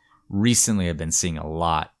like recently I've been seeing a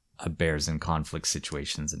lot of bears in conflict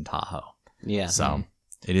situations in Tahoe. Yeah. So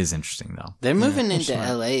it is interesting though. They're moving into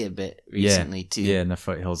LA a bit recently too. Yeah, in the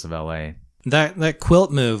foothills of LA. That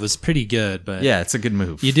quilt move was pretty good, but Yeah, it's a good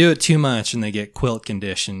move. you do it too much and they get quilt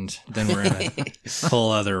conditioned, then we're in a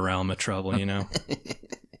whole other realm of trouble, you know?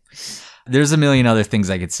 There's a million other things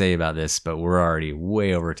I could say about this, but we're already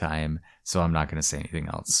way over time, so I'm not going to say anything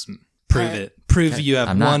else. Prove it. Prove you have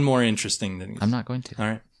I'm not- one more interesting than I'm not going to. All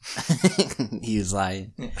right. He was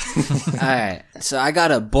lying. All right. So I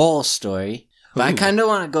got a bull story, but I kind of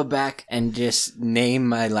want to go back and just name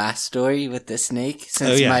my last story with the snake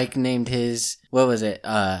since Mike named his, what was it?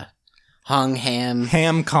 Hung Ham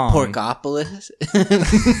Ham Kong. Porkopolis.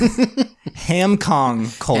 Ham Kong :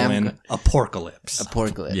 Ham- Aporkalypse.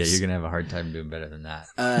 Aporkalypse. Yeah, you're going to have a hard time doing better than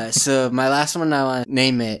that. So my last one, I want to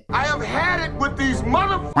name it I have had it with these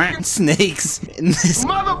motherfucking Snakes in this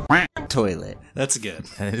motherfucking Toilet. That's good.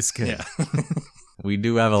 That is good. Yeah. We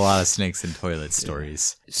do have a lot of snakes in toilet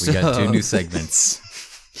stories. We got 2 new segments.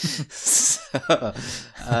 So,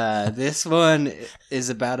 this one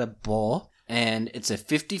is about a bull, and it's a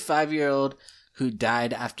 55-year-old who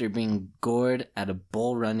died after being gored at a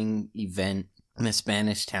bull running event in the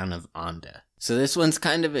Spanish town of Onda. So this one's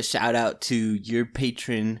kind of a shout out to your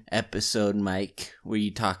patron episode, Mike, where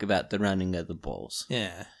you talk about the running of the bulls.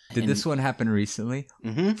 Yeah. Did this one happen recently?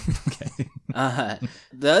 Mm-hmm. Okay.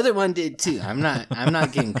 The other one did too. I'm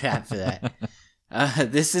not getting crap for that.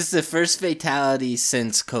 This is the first fatality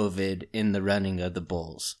since COVID in the running of the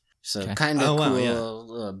bulls. So kind of cool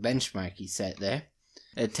little benchmark he set there.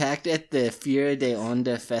 Attacked at the Feira de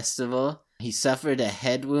Onda festival. He suffered a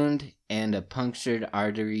head wound and a punctured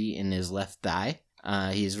artery in his left thigh.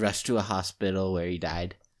 He's rushed to a hospital where he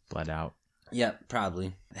died. Bled out. Yep,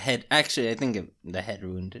 probably. Actually, I think the head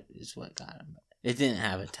wound is what got him. It didn't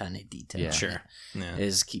have a ton of detail. Yeah. Sure. Yeah. It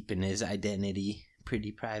was keeping his identity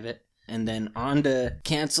pretty private. And then Onda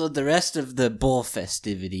canceled the rest of the bull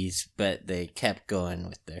festivities, but they kept going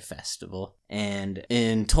with their festival. And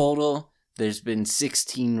in total, there's been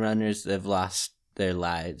 16 runners that have lost their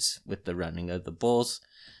lives with the running of the bulls.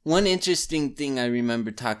 One interesting thing I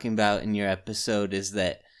remember talking about in your episode is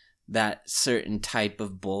that certain type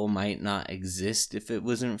of bull might not exist if it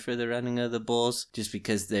wasn't for the running of the bulls, just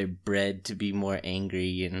because they're bred to be more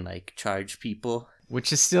angry and like charge people.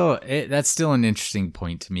 Which is that's still an interesting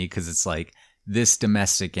point to me, because it's like this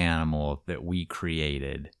domestic animal that we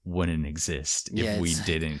created wouldn't exist if we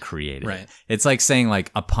didn't create it. Right. It's like saying like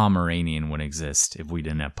a Pomeranian wouldn't exist if we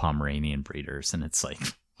didn't have Pomeranian breeders. And it's like,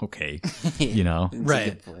 okay, you know?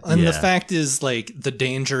 Right. And the fact is, like, the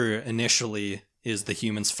danger initially is the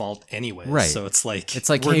human's fault anyway. Right. So it's like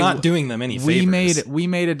we're not doing them any favors. We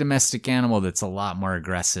made a domestic animal that's a lot more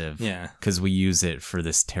aggressive. Yeah. Because we use it for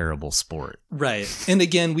this terrible sport. Right. And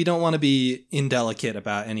again, we don't want to be indelicate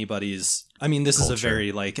about anybody's. I mean, this culture. is a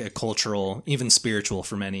very like a cultural, even spiritual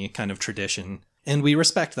for many kind of tradition, and we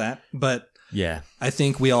respect that. But yeah, I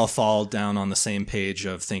think we all fall down on the same page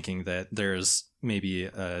of thinking that there's maybe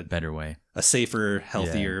a better way, a safer,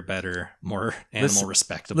 healthier, better, more animal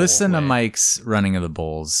respectable. Listen way. to Mike's Running of the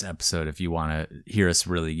Bulls episode if you want to hear us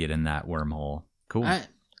really get in that wormhole. Cool. All right.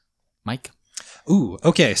 Mike? Ooh,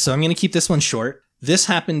 okay. So I'm going to keep this one short. This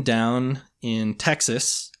happened down in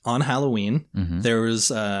Texas on Halloween. Mm-hmm. There was,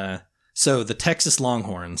 so the Texas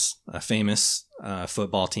Longhorns, a famous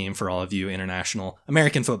football team for all of you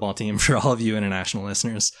American football team for all of you international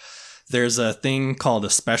listeners. There's a thing called a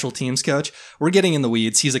special teams coach. We're getting in the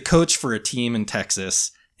weeds. He's a coach for a team in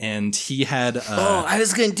Texas, and he had... I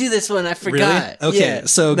was going to do this one. I forgot. Really? Okay, yeah.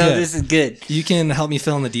 so no, good. This is good. You can help me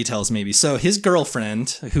fill in the details maybe. So his girlfriend,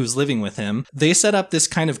 who's living with him, they set up this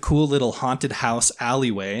kind of cool little haunted house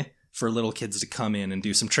alleyway for little kids to come in and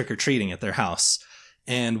do some trick-or-treating at their house.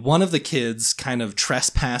 And one of the kids kind of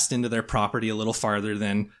trespassed into their property a little farther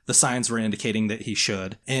than the signs were indicating that he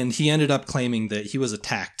should. And he ended up claiming that he was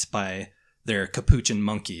attacked by their capuchin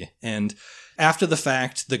monkey. And after the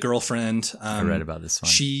fact, the girlfriend... I read about this one.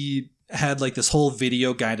 She had like this whole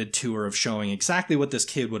video guided tour of showing exactly what this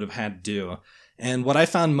kid would have had to do. And what I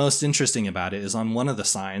found most interesting about it is on one of the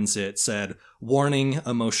signs, it said, "Warning,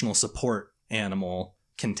 emotional support animal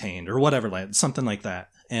contained," or whatever, like something like that.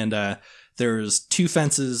 And there's 2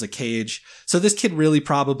 fences, a cage. So this kid really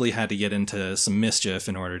probably had to get into some mischief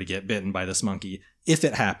in order to get bitten by this monkey. If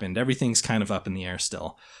it happened, everything's kind of up in the air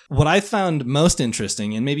still. What I found most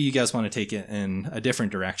interesting, and maybe you guys want to take it in a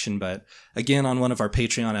different direction, but again, on one of our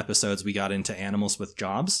Patreon episodes, we got into animals with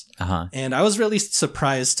jobs. Uh-huh. And I was really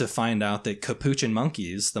surprised to find out that capuchin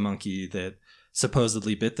monkeys, the monkey that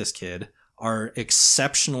supposedly bit this kid, are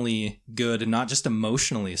exceptionally good and not just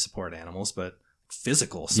emotionally support animals, but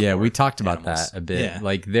physical support. Yeah, we talked about animals. that a bit. Yeah.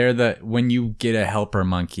 Like when you get a helper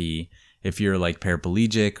monkey, if you're like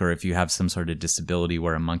paraplegic or if you have some sort of disability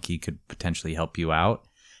where a monkey could potentially help you out,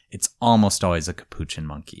 it's almost always a capuchin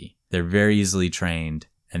monkey. They're very easily trained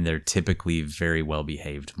and they're typically very well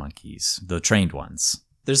behaved monkeys, the trained ones.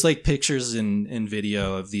 There's like pictures and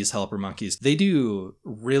video of these helper monkeys. They do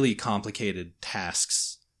really complicated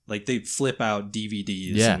tasks. Like they flip out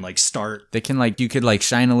DVDs and like start. They can like, you could like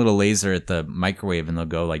shine a little laser at the microwave and they'll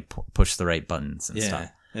go like push the right buttons and stuff.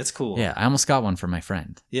 It's cool. Yeah, I almost got one for my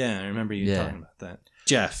friend. Yeah, I remember you talking about that.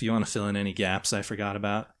 Jeff, you want to fill in any gaps I forgot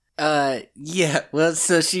about? Yeah. Well,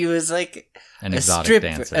 so she was like An a exotic stripper,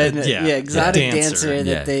 dancer. exotic dancer that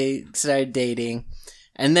Yeah. they started dating,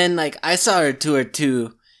 and then like I saw her tour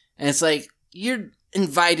too, and it's like you're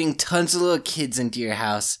inviting tons of little kids into your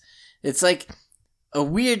house. It's like a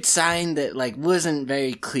weird sign that like wasn't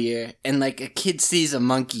very clear, and like a kid sees a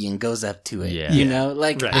monkey and goes up to it. Yeah. You know,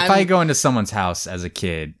 like Right. If I go into someone's house as a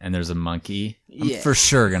kid and there's a monkey, I'm Yeah. for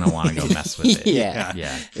sure going to want to go mess with it. Yeah.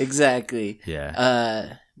 Yeah. exactly.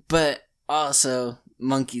 Yeah. But also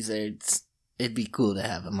monkeys are it'd be cool to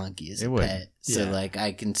have a monkey as a would. pet. So, Yeah. like,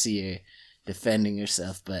 I can see her defending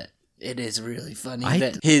herself, but it is really funny I-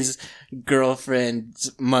 that his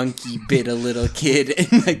girlfriend's monkey bit a little kid,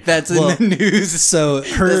 and, like, that's in the news. So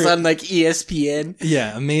That's her, on, like, ESPN.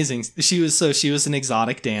 yeah, amazing. She was an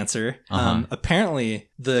exotic dancer. Uh-huh. Apparently,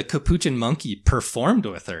 the capuchin monkey performed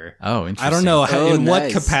with her. Oh, interesting. I don't know in what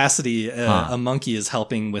nice. capacity Huh. a monkey is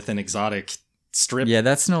helping with an exotic strip. Yeah,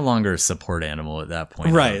 that's no longer a support animal at that point. I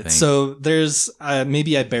don't Right. think. So there's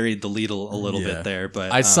maybe I buried the lead a little Yeah. bit there,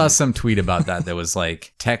 but I saw some tweet about that was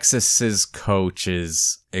like Texas's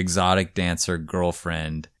coach's exotic dancer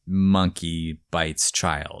girlfriend monkey bites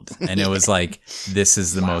child, and it was like, this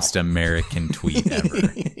is the most American tweet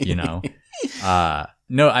ever, you know.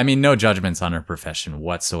 No, I mean, no judgments on her profession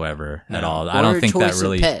whatsoever at all. I Or don't her think that choice of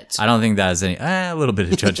really. pets. I don't think that has any. A little bit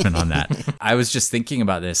of judgment on that. I was just thinking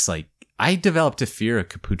about this, like. I developed a fear of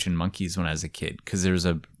capuchin monkeys when I was a kid because there was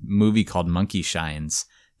a movie called Monkey Shines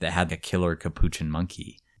that had a killer capuchin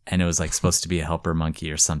monkey, and it was like supposed to be a helper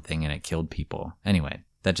monkey or something, and it killed people. Anyway,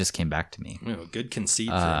 that just came back to me. oh, good conceit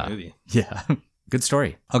for a movie. Yeah, good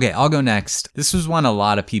story. Okay, I'll go next. This was one a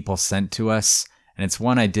lot of people sent to us, and it's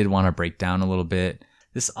one I did want to break down a little bit.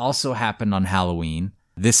 This also happened on Halloween,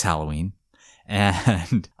 this Halloween.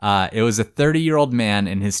 And it was a 30-year-old man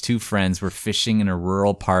and his two friends were fishing in a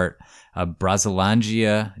rural part of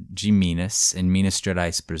Brasilândia de Minas in Minas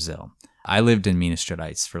Gerais, Brazil. I lived in Minas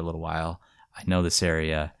Gerais for a little while. I know this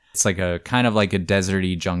area. It's like a kind of like a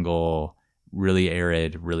deserty jungle, really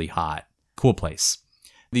arid, really hot. Cool place.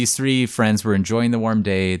 These three friends were enjoying the warm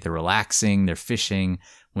day. They're relaxing. They're fishing.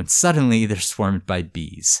 When suddenly they're swarmed by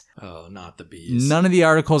bees. Oh, not the bees. None of the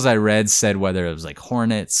articles I read said whether it was like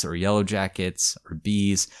hornets or yellow jackets or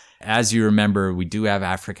bees. As you remember, we do have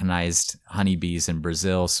Africanized honeybees in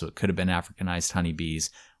Brazil, so it could have been Africanized honeybees.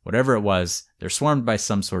 Whatever it was, they're swarmed by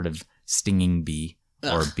some sort of stinging bee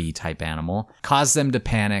or bee type animal. Cause them to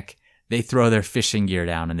panic. They throw their fishing gear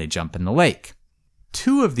down and they jump in the lake.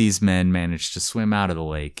 Two of these men managed to swim out of the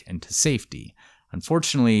lake and to safety.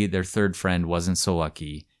 Unfortunately, their third friend wasn't so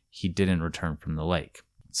lucky. He didn't return from the lake.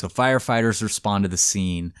 So firefighters respond to the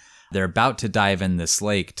scene. They're about to dive in this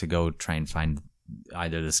lake to go try and find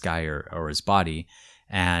either this guy or his body.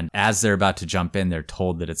 And as they're about to jump in, they're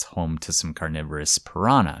told that it's home to some carnivorous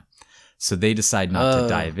piranha. So they decide not to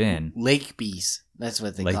dive in. Lake bees. That's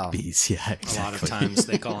what they call Lake bees, yeah, exactly. A lot of times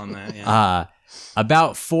they call them that. Yeah.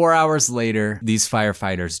 About 4 hours later, these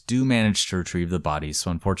firefighters do manage to retrieve the body.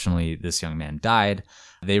 So unfortunately, this young man died.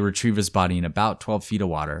 They retrieve his body in about 12 feet of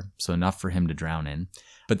water, so enough for him to drown in.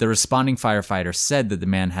 But the responding firefighter said that the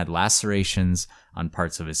man had lacerations on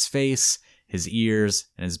parts of his face, his ears,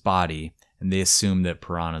 and his body, and they assumed that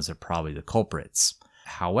piranhas are probably the culprits.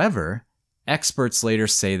 However, experts later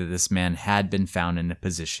say that this man had been found in a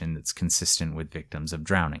position that's consistent with victims of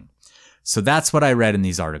drowning. So that's what I read in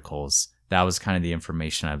these articles. That was kind of the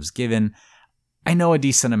information I was given. I know a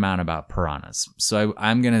decent amount about piranhas, so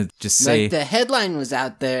I'm going to just say... Like the headline was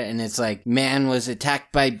out there and it's like, man was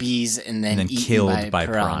attacked by bees and then eaten killed by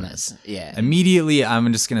piranhas. Yeah. Immediately,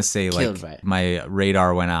 I'm just going to say, Killed like, by it. my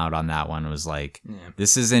radar went out on that one. It was like,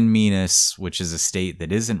 this is in Minas, which is a state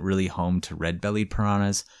that isn't really home to red-bellied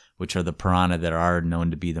piranhas, which are the piranha that are known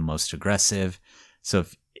to be the most aggressive. So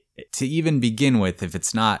to even begin with, if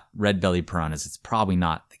it's not red-bellied piranhas, it's probably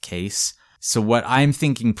not the case. So what I'm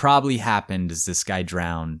thinking probably happened is this guy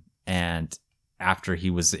drowned, and after he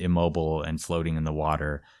was immobile and floating in the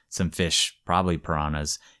water, some fish, probably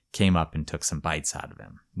piranhas, came up and took some bites out of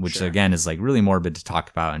him, which again is like really morbid to talk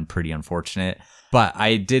about and pretty unfortunate. But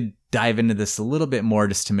I did dive into this a little bit more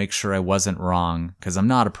just to make sure I wasn't wrong, because I'm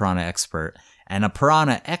not a piranha expert. And a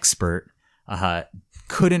piranha expert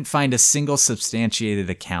couldn't find a single substantiated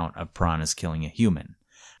account of piranhas killing a human.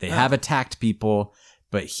 They have attacked people,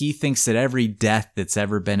 but he thinks that every death that's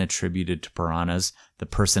ever been attributed to piranhas, the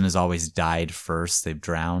person has always died first. They've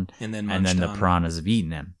drowned, And then the on. piranhas have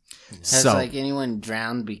eaten him. Has So like anyone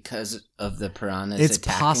drowned because of the piranhas it's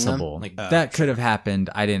attacking possible Like, that could have happened.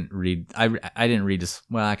 I didn't read. I didn't read his.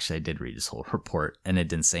 Well, actually, I did read his whole report, and it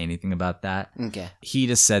didn't say anything about that. them? Okay. He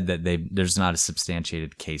just said that there's not a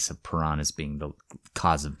substantiated case of piranhas being the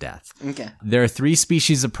cause of death. Okay. There are 3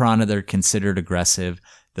 species of piranha that are considered aggressive.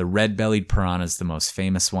 The red-bellied piranha is the most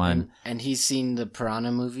famous one. And he's seen the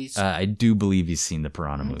piranha movies? I do believe he's seen the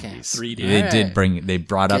piranha Okay. movies. 3D. They did Alright. they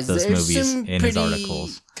brought up 'Cause those there's movies some in his pretty-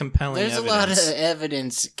 articles. Compelling There's evidence. a lot of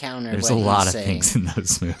evidence counter There's what a lot he's of saying. things in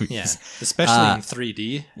those movies. Yeah, especially in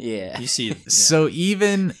 3D. Yeah. You see. So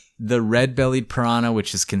even the red-bellied piranha,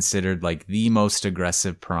 which is considered like the most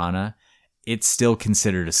aggressive piranha, it's still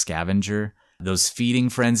considered a scavenger. Those feeding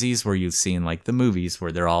frenzies where you've seen like the movies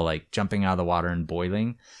where they're all like jumping out of the water and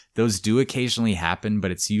boiling, those do occasionally happen,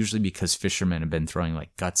 but it's usually because fishermen have been throwing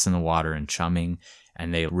like guts in the water and chumming,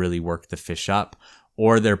 and they really work the fish up,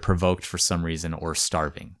 or they're provoked for some reason or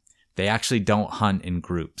starving. They actually don't hunt in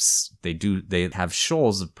groups. They have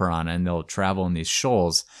shoals of piranha and they'll travel in these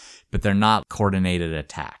shoals, but they're not coordinated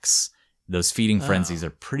attacks. Those feeding frenzies are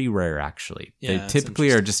pretty rare, actually. Yeah, they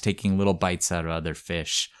typically are just taking little bites out of other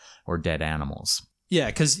fish or dead animals. Yeah,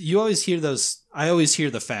 because you always hear those. I always hear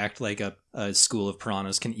the fact like a school of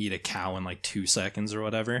piranhas can eat a cow in like 2 seconds or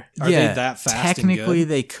whatever. Are they that fast? Technically, and good?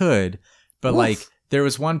 they could, but Oof. like there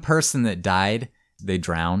was one person that died. They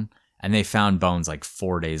drowned, and they found bones like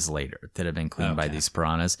 4 days later that have been cleaned by these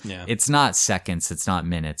piranhas. Yeah. It's not seconds. It's not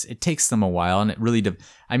minutes. It takes them a while, and it really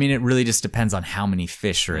just depends on how many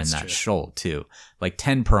fish are That's in that true. shoal too. Like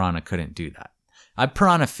 10 piranha couldn't do that. I've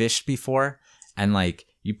piranha fished before, and like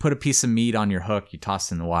you put a piece of meat on your hook, you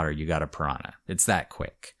toss it in the water, you got a piranha. It's that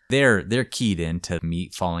quick. They're keyed into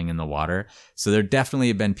meat falling in the water. So there definitely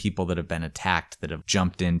have been people that have been attacked that have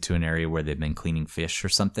jumped into an area where they've been cleaning fish or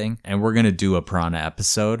something. And we're going to do a piranha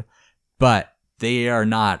episode, but they are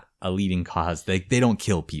not a leading cause. They don't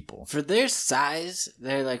kill people. For their size,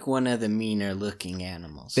 they're like one of the meaner looking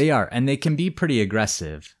animals. They are, and they can be pretty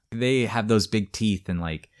aggressive. They have those big teeth, and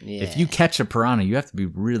like if you catch a piranha, you have to be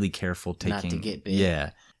really careful taking. Not to get bit. Yeah.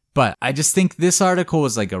 But I just think this article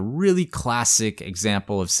was like a really classic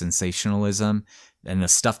example of sensationalism and the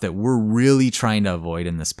stuff that we're really trying to avoid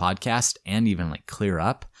in this podcast and even like clear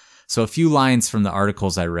up. So a few lines from the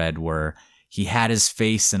articles I read were, he had his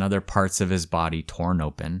face and other parts of his body torn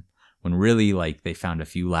open, when really like they found a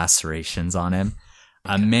few lacerations on him.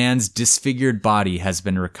 A man's disfigured body has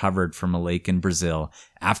been recovered from a lake in Brazil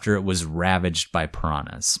after it was ravaged by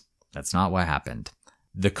piranhas. That's not what happened.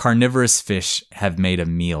 The carnivorous fish have made a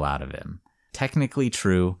meal out of him. Technically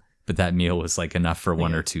true, but that meal was like enough for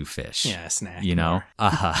one or two fish. Yeah, a snack. You know?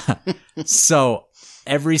 more. So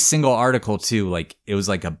every single article too, like it was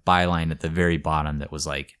like a byline at the very bottom that was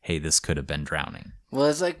like, hey, this could have been drowning. Well,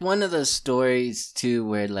 it's like one of those stories too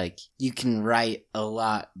where like you can write a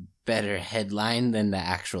lot better headline than the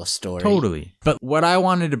actual story. Totally. But what I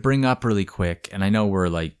wanted to bring up really quick, and I know we're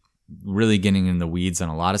like really getting in the weeds on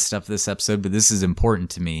a lot of stuff this episode, but this is important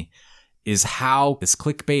to me, is how this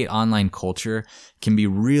clickbait online culture can be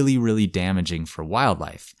really, really damaging for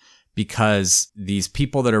wildlife. Because these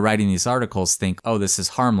people that are writing these articles think, oh, this is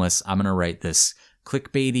harmless. I'm going to write this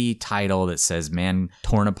clickbaity title that says man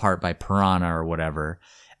torn apart by piranha or whatever.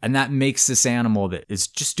 And that makes this animal that is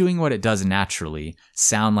just doing what it does naturally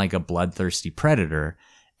sound like a bloodthirsty predator.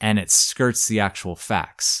 And it skirts the actual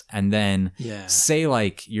facts. And then say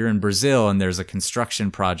like you're in Brazil and there's a construction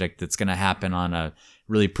project that's going to happen on a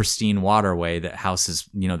really pristine waterway that houses,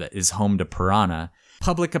 that is home to piranha.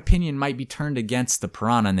 Public opinion might be turned against the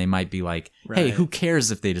piranha, and they might be like, hey, who cares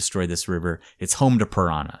if they destroy this river? It's home to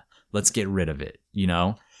piranha. Let's get rid of it,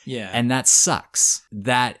 Yeah. And that sucks.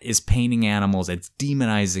 That is painting animals. It's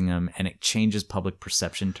demonizing them, and it changes public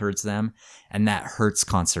perception towards them, and that hurts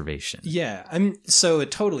conservation. Yeah.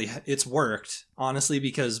 It's worked, honestly,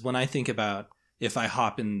 because when I think about if I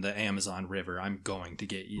hop in the Amazon River, I'm going to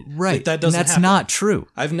get eaten. Right. Like, that doesn't and that's happen. not true.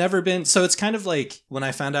 I've never been. So it's kind of like when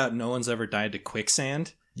I found out no one's ever died to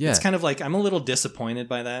quicksand. Yeah. It's kind of like I'm a little disappointed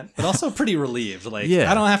by that, but also pretty relieved. Like,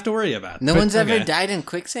 Yeah. I don't have to worry about it. No But, one's ever okay. died in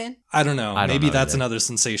quicksand? I don't know. I don't Maybe know that's either. another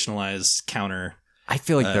sensationalized counter I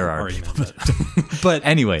feel like there are argument. people. But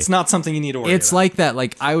Anyway. it's not something you need to worry It's about. like that.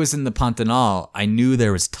 Like I was in the Pantanal. I knew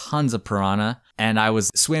there was tons of piranha, and I was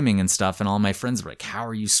swimming and stuff. And all my friends were like, "How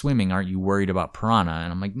are you swimming? Aren't you worried about piranha?"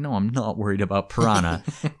 And I'm like, "No, I'm not worried about piranha.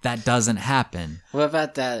 That doesn't happen." What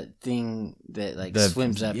about that thing that like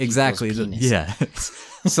swims up exactly. people's penis? Yeah.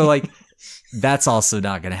 So like, that's also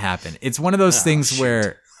not going to happen. It's one of those things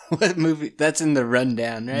where. What movie? That's in the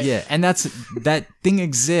rundown, right? Yeah, and that thing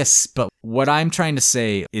exists, but what I'm trying to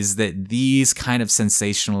say is that these kind of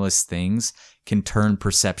sensationalist things can turn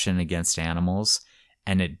perception against animals,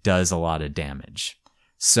 and it does a lot of damage.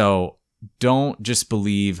 So don't just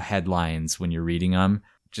believe headlines when you're reading them.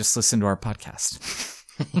 Just listen to our podcast.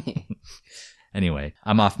 Anyway,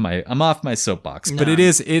 I'm off my soapbox, but No.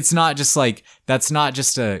 it's not just like, that's not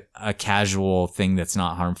just a casual thing that's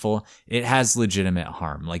not harmful. It has legitimate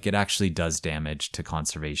harm. Like it actually does damage to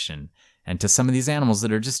conservation and to some of these animals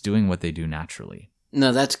that are just doing what they do naturally.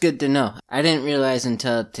 No, that's good to know. I didn't realize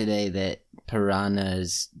until today that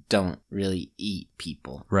piranhas don't really eat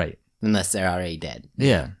people Right. unless they're already dead.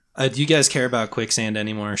 Yeah. Do you guys care about quicksand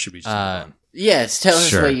anymore, or should we just move on? Yes, tell us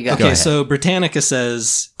Sure. what you got. Go Okay, ahead. so Britannica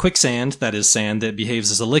says quicksand, that is sand that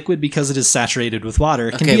behaves as a liquid because it is saturated with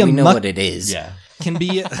water, can Okay, be a we know what it is. Yeah. can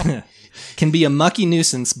be can be a mucky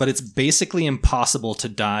nuisance, but it's basically impossible to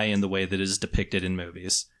die in the way that is depicted in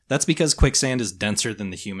movies. That's because quicksand is denser than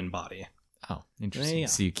the human body. Oh, interesting. Yeah.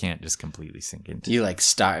 So you can't just completely sink into You like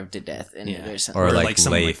starve to death in it Yeah. or something. or Or like, like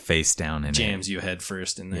someone, lay like, face down in Jams you head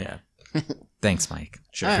first in it. there. Yeah. Thanks, Mike.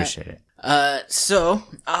 Sure. All right. Appreciate it. So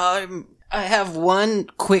I have one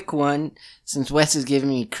quick one since Wes is giving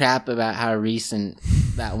me crap about how recent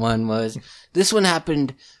that one was. This one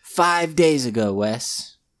happened 5 days ago,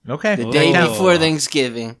 Wes. Okay. The Whoa. day Oh. before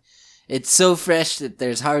Thanksgiving. It's so fresh that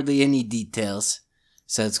there's hardly any details.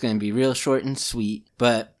 So it's going to be real short and sweet.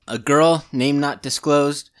 But a girl, name not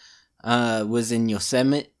disclosed, was in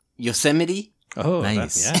Yosemite. Oh,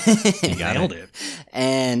 Nice. Yeah. You got Nailed it. it.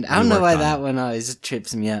 And I We don't know worked why on that it. one always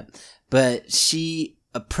trips me up. But she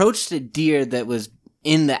approached a deer that was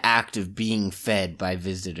in the act of being fed by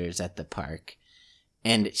visitors at the park.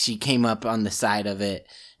 And she came up on the side of it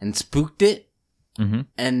and spooked it. Mm-hmm.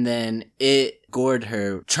 And then it gored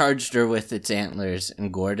her, charged her with its antlers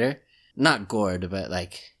and gored her. Not gored, but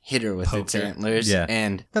like hit her with Poked its her. antlers. Yeah.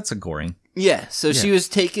 And That's a goring. yeah, so she Yeah. was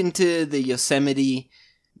taken to the Yosemite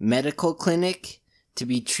Medical Clinic to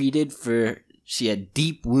be treated for, she had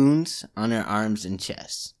deep wounds on her arms and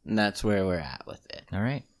chest. And that's where we're at with it. All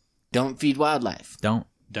right. Don't feed wildlife Don't.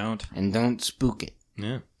 Don't. and don't spook it.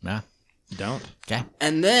 Yeah. Nah. Don't. Okay.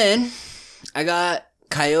 And then I got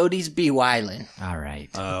Coyotes Be Wildin'. All right.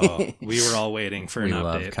 Oh, we were all waiting for We an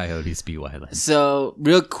love update. coyotes be wild. So,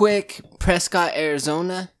 real quick, Prescott,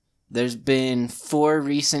 Arizona. There's been 4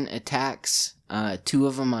 recent attacks, 2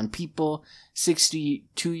 of them on people.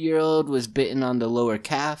 62-year-old was bitten on the lower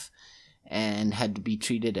calf and had to be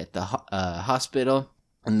treated at the hospital.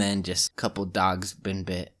 And then just a couple dogs been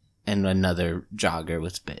bit, and another jogger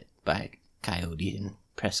was bit by a coyote in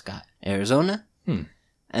Prescott, Arizona.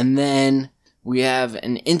 And then we have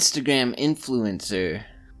an Instagram influencer.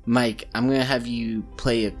 Mike, I'm going to have you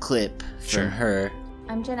play a clip Sure. from her.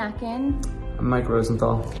 I'm Jen Atkin, I'm Mike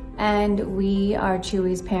Rosenthal. and we are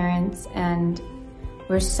Chewy's parents, and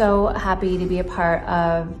we're so happy to be a part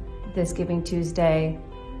of this Giving Tuesday.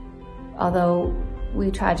 Although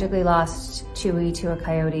we tragically lost Chewy to a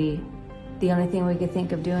coyote, the only thing we could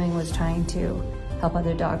think of doing was trying to help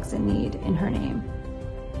other dogs in need in her name.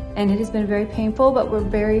 And it has been very painful, but we're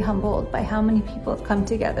very humbled by how many people have come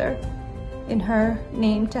together in her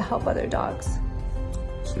name to help other dogs.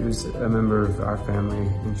 She was a member of our family,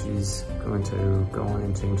 and she's going to go on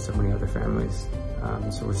and change so many other families.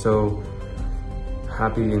 So we're so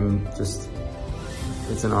happy, and just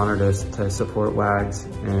it's an honor to support WAGS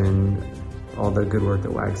and all the good work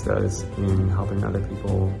that WAGS does in helping other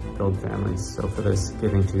people build families. So for this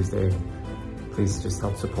Giving Tuesday, please just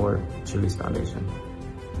help support Chewy's Foundation.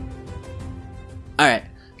 Alright,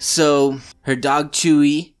 so her dog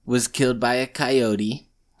Chewy was killed by a coyote.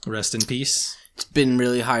 Rest in peace. It's been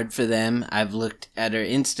really hard for them. I've looked at her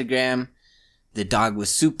Instagram. The dog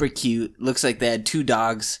was super cute. Looks like they had 2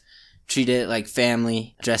 dogs. Treated it like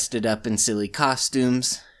family. Dressed it up in silly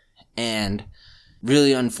costumes. And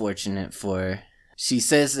really unfortunate for her. She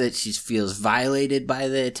says that she feels violated by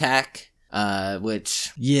the attack.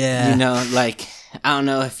 Which, Yeah. you know, like, I don't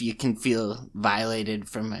know if you can feel violated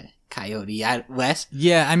from a coyote. Wes?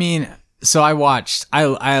 Yeah, I mean, so I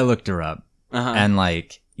looked her up, Uh-huh. and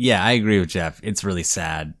like, yeah, I agree with Jeff. It's really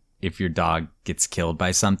sad if your dog gets killed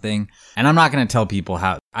by something. And I'm not going to tell people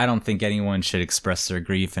how, I don't think anyone should express their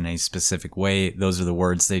grief in a specific way. Those are the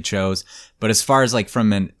words they chose. But as far as like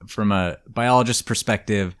from a biologist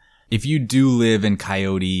perspective, if you do live in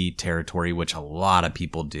coyote territory, which a lot of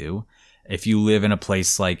people do, if you live in a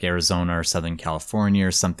place like Arizona or Southern California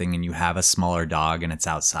or something and you have a smaller dog and it's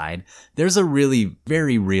outside, there's a really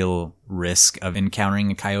very real risk of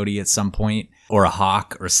encountering a coyote at some point, or a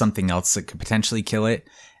hawk or something else that could potentially kill it.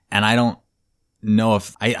 And I don't know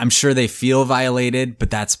if I'm sure they feel violated, but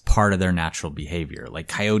that's part of their natural behavior. Like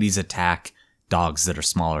coyotes attack dogs that are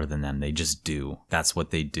smaller than them. They just do. That's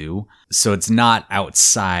what they do. So it's not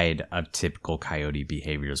outside of typical coyote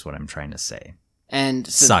behavior is what I'm trying to say. And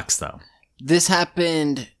so Sucks though. this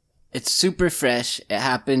happened, it's super fresh. It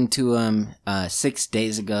happened to him 6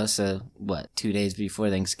 days ago, so 2 days before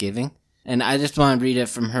Thanksgiving. And I just want to read it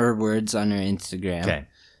from her words on her Instagram. Okay.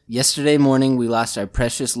 Yesterday morning, we lost our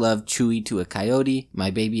precious love Chewy to a coyote.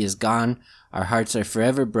 My baby is gone. Our hearts are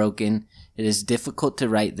forever broken. It is difficult to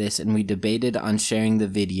write this, and we debated on sharing the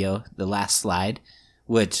video, the last slide,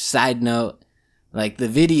 which, side note, like the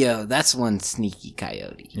video, that's one sneaky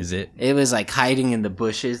coyote. Is it? It was like hiding in the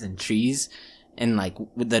bushes and trees, and like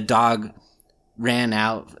the dog ran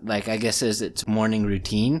out, like I guess as its morning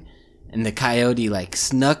routine, and the coyote like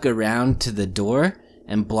snuck around to the door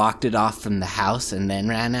and blocked it off from the house and then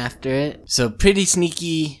ran after it. So pretty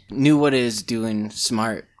sneaky, knew what it was doing,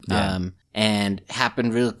 smart, and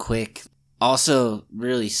happened real quick. Also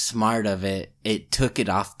really smart of it. It took it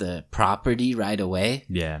off the property right away.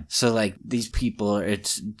 Yeah. So like these people,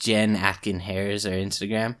 it's Jen Atkin Harris or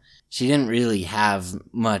Instagram. She didn't really have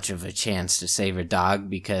much of a chance to save her dog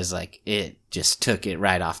because like it just took it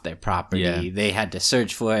right off their property. Yeah. They had to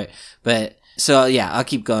search for it. But so yeah, I'll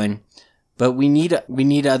keep going. But we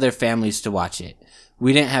need other families to watch it.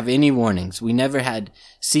 We didn't have any warnings. We never had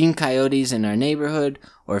seen coyotes in our neighborhood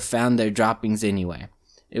or found their droppings anywhere.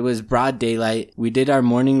 It was broad daylight. We did our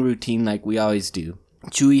morning routine like we always do.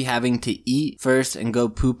 Chewy having to eat first and go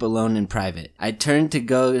poop alone in private. I turned to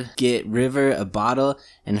go get River a bottle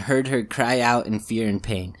and heard her cry out in fear and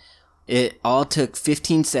pain. It all took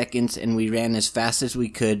 15 seconds and we ran as fast as we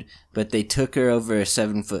could, but they took her over a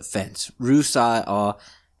 7-foot fence. Rue saw it all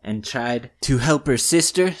and tried to help her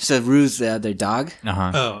sister. So Rue's the other dog.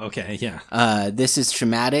 Uh-huh. Oh, okay, yeah. This is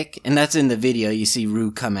traumatic. And that's in the video. You see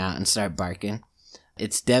Rue come out and start barking.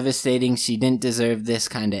 It's devastating. She didn't deserve this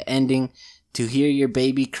kind of ending. To hear your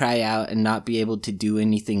baby cry out and not be able to do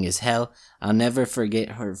anything is hell. I'll never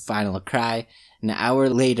forget her final cry. An hour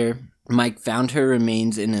later, Mike found her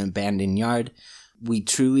remains in an abandoned yard. We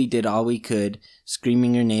truly did all we could,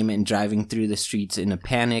 screaming her name and driving through the streets in a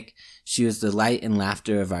panic. She was the light and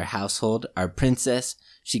laughter of our household, our princess.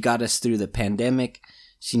 She got us through the pandemic.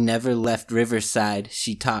 She never left Riverside.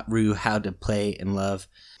 She taught Rue how to play and love.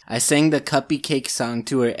 I sang the Cuppy Cake song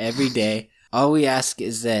to her every day. All we ask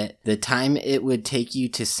is that the time it would take you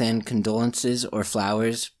to send condolences or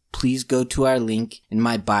flowers, please go to our link in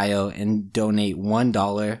my bio and donate $1,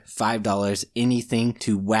 $5, anything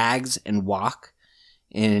to Wags and Walk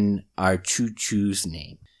in our choo-choo's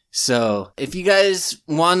name. So if you guys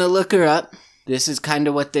want to look her up, this is kind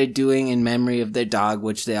of what they're doing in memory of their dog,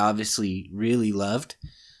 which they obviously really loved.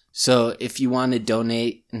 So if you want to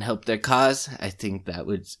donate and help their cause, I think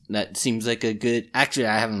that seems like a good. Actually,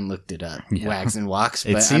 I haven't looked it up. Yeah. Wags and Walks.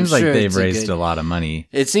 It But seems I'm like sure they've it's raised a lot of money.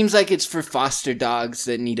 It seems like it's for foster dogs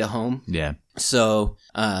that need a home. Yeah. So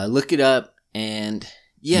look it up, and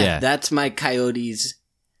yeah, that's my Coyotes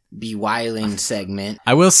Be Wildin' segment.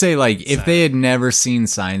 I will say, like, if they had never seen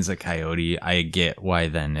signs of coyote, I get why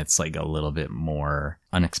then it's like a little bit more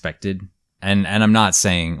unexpected. And I'm not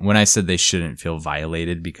saying, when I said they shouldn't feel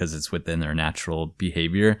violated because it's within their natural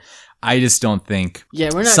behavior, I just don't think... Yeah,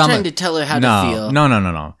 we're not trying to tell her how to feel.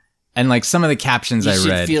 No. And like some of the captions I read... You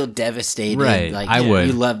should feel devastated. Right, like, I would.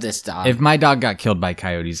 You love this dog. If my dog got killed by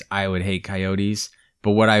coyotes, I would hate coyotes.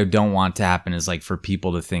 But what I don't want to happen is like for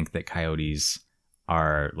people to think that coyotes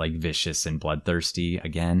are like vicious and bloodthirsty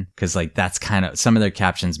again. Because like that's kind of... Some of their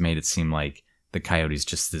captions made it seem like the coyote's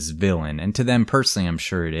just this villain. And to them personally, I'm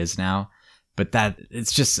sure it is now. But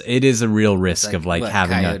it is a real risk of like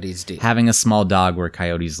having a small dog where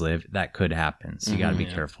coyotes live. That could happen. So you got to be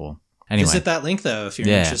careful. Anyway. Visit that link though if you're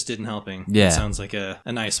interested in helping. Yeah. It sounds like a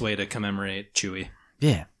nice way to commemorate Chewy.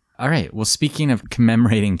 Yeah. All right. Well, speaking of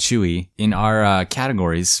commemorating Chewy, in our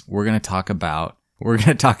categories, we're going to talk about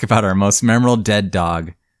our most memorable dead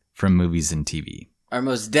dog from movies and TV. Our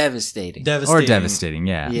most devastating. Or devastating,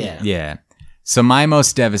 yeah. Yeah. So my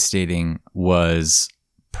most devastating was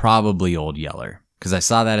probably Old Yeller, because I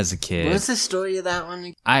saw that as a kid. What's the story of that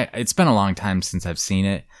one? It's been a long time since I've seen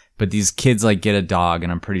it, but these kids like get a dog,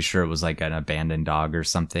 and I'm pretty sure it was like an abandoned dog or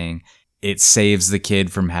something. It saves the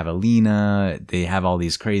kid from javelina. They have all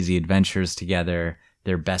these crazy adventures together.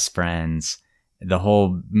 They're best friends. The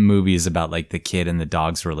whole movie is about like the kid and the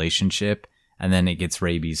dog's relationship, and then it gets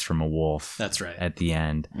rabies from a wolf. That's right. At the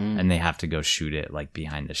end, and they have to go shoot it like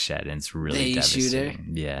behind the shed, and it's really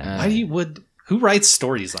devastating. Yeah. Who writes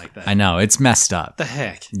stories like that? I know, it's messed up. The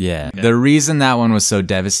heck? Yeah. Okay. The reason that one was so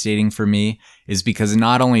devastating for me is because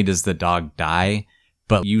not only does the dog die,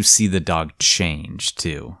 but you see the dog change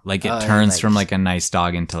too. Like it turns from like a nice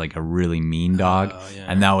dog into like a really mean dog.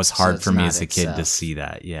 And that was hard for me as a kid to see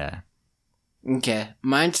that. Yeah. Okay.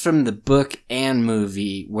 Mine's from the book and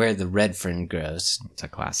movie Where the Red Fern Grows. It's a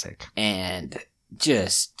classic. And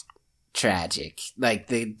just tragic. Like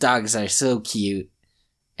the dogs are so cute.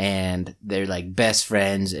 And they're like best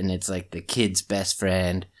friends, and it's like the kid's best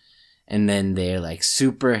friend. And then they're like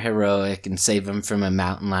super heroic and save him from a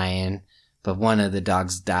mountain lion. But one of the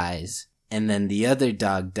dogs dies. And then the other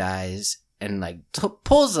dog dies and like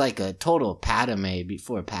pulls like a total Padme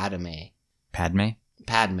before Padme. Padme?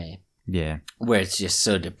 Padme. Yeah. Where it's just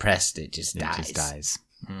so depressed it just dies. It just dies.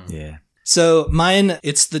 Yeah. So mine,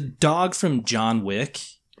 it's the dog from John Wick.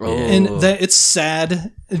 Oh. And that it's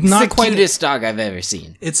sad. It's Not the quite. cutest dog I've ever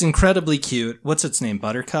seen. It's incredibly cute. What's its name?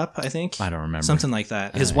 Buttercup, I think. I don't remember. Something like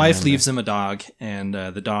that. His wife leaves him a dog, and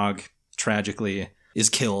the dog tragically is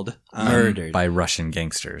killed, Murdered. by Russian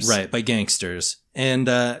gangsters. right, by gangsters. And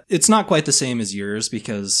it's not quite the same as yours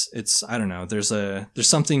because it's, I don't know. There's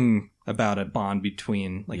something about a bond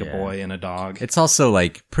between like a Yeah. boy and a dog. It's also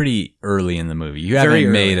like pretty early in the movie. You Very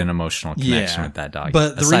haven't made early. an emotional connection Yeah. with that dog,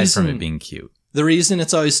 But the aside reason- from it being cute. The reason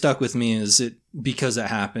it's always stuck with me is because it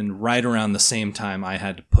happened right around the same time I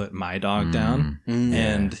had to put my dog down,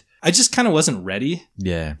 and I just kind of wasn't ready.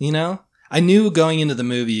 Yeah. You know, I knew going into the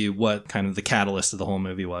movie what kind of the catalyst of the whole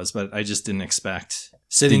movie was, but I just didn't expect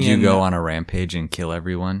sitting. Did you in, go on a rampage and kill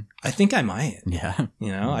everyone? I think I might. Yeah.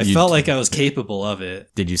 You know, I You felt did. like I was capable of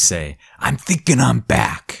it. Did you say, I'm thinking I'm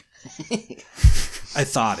back? I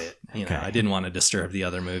thought it. You know, Okay. I didn't want to disturb the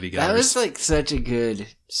other moviegoers. That was like such a good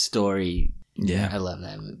story. Yeah. I love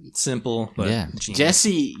that movie. simple, but Yeah. genius.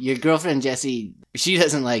 Jesse, your girlfriend Jesse, she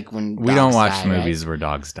doesn't like when We don't dogs watch die, right? movies where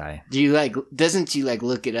dogs die. Do you like? Doesn't she like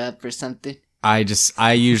look it up or something?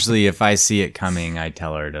 I usually, if I see it coming, I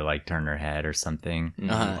tell her to like turn her head or something.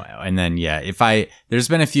 Uh-huh. And then, yeah, there's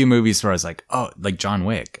been a few movies where I was like, oh, like John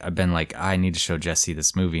Wick. I've been like, I need to show Jessie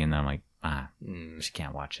this movie. And then I'm like, she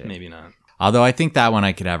can't watch it. Maybe not. Although I think that one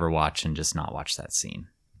I could have her watch and just not watch that scene.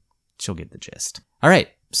 She'll get the gist. All right.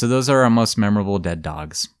 So those are our most memorable dead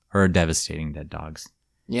dogs, or devastating dead dogs.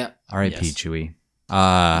 Yep. R.I.P. Yes. Chewy.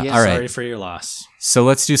 Yes, all right. Sorry for your loss. So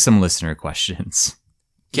let's do some listener questions.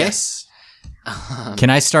 Yes. Can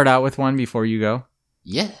I start out with one before you go?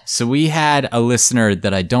 Yeah. So we had a listener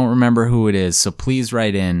that I don't remember who it is. So please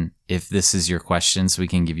write in if this is your question so we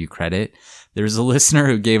can give you credit. There's a listener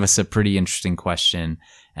who gave us a pretty interesting question.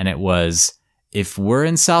 And it was, if we're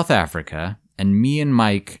in South Africa and me and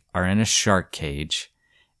Mike are in a shark cage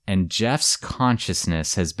and Jeff's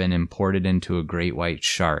consciousness has been imported into a great white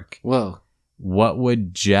shark, Whoa. what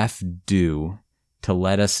would Jeff do to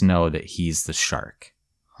let us know that he's the shark?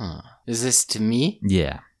 Huh. Is this to me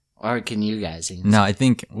Yeah. or can you guys answer? No, I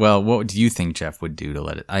think, well, what do you think Jeff would do to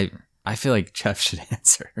let it? I feel like Jeff should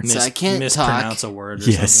answer. So I can't mispronounce talk. a word or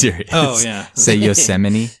Yeah, something. serious. Oh, yeah. Say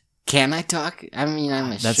Yosemite. Can I talk? I mean,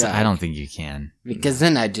 I'm a That's. shark. I don't think you can. Because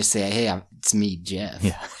then I'd just say, hey, it's me, Jeff.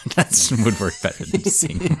 Yeah, that would work better than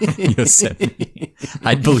saying Yosemite.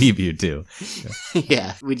 I'd believe you too.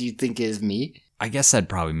 Yeah. Would you think it's me? I guess I'd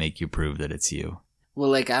probably make you prove that it's you. Well,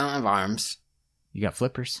 like, I don't have arms. You got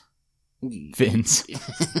flippers, fins,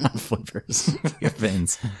 not flippers. You got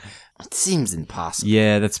fins. It seems impossible.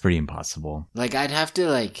 Yeah, that's pretty impossible. Like, I'd have to,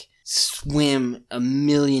 like, swim a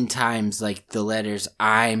million times, like, the letters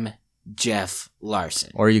I'm Jeff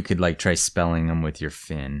Larson. Or you could like try spelling them with your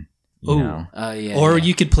fin. You Ooh. know? Oh, yeah. Or yeah.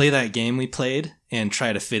 you could play that game we played and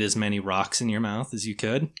try to fit as many rocks in your mouth as you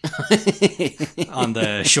could on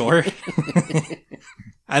the shore.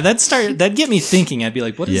 That'd get me thinking. I'd be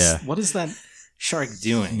like, what is that shark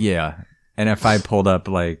doing? Yeah. And if I pulled up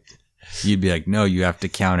like, you'd be like, no, you have to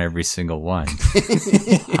count every single one.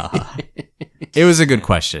 It was a good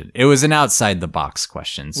question. It was an outside the box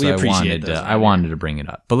question. So We I appreciate those, I wanted to bring it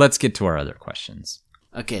up. But let's get to our other questions.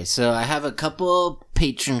 Okay, so I have a couple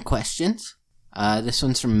patron questions. This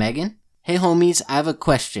one's from Megan. Hey homies, I have a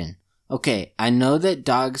question. Okay, I know that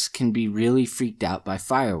dogs can be really freaked out by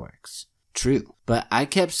fireworks. True. But I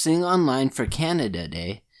kept seeing online for Canada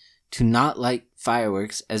Day to not like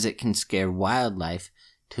fireworks as it can scare wildlife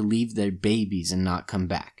to leave their babies and not come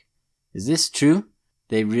back. Is this true?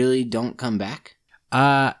 They really don't come back?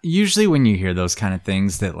 Usually when you hear those kind of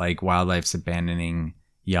things that like wildlife's abandoning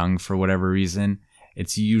young for whatever reason,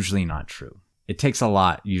 it's usually not true. It takes a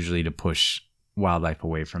lot usually to push wildlife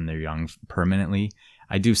away from their young permanently.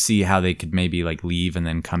 I do see how they could maybe like leave and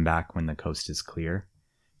then come back when the coast is clear,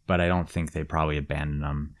 but I don't think they probably abandon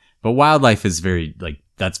them. But wildlife is very like,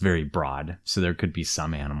 that's very broad. So there could be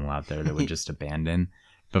some animal out there that would just abandon,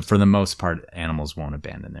 but for the most part, animals won't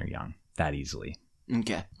abandon their young that easily.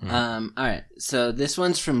 Okay. Alright. So this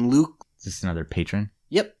one's from Luke. Is this another patron?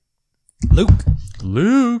 Yep.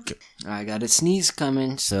 Luke. I got a sneeze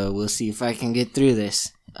coming, so we'll see if I can get through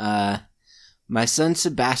this. My son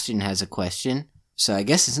Sebastian has a question, so I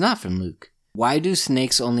guess it's not from Luke. Why do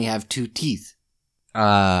snakes only have 2 teeth?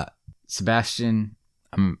 Sebastian,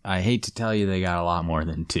 I hate to tell you they got a lot more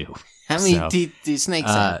than 2. How many So, teeth do snakes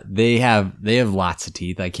have? They have lots of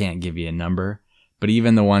teeth. I can't give you a number, but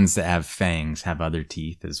even the ones that have fangs have other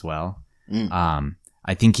teeth as well.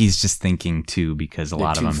 I think he's just thinking 2 because a They're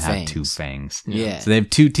lot of 2 them have fangs. 2 fangs. Yeah. So they have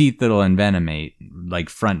 2 teeth that'll envenomate, like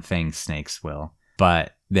front fang snakes will,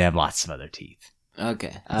 but they have lots of other teeth.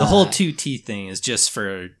 Okay. The whole 2 teeth thing is just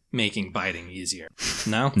for making biting easier.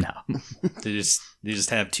 No? No. They just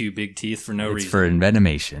have two big teeth for no It's reason. for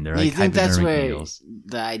envenomation. They're Do you like think that's hypodermic where needles.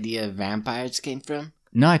 the idea of vampires came from?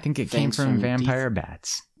 No, I think it came Fangs from from vampire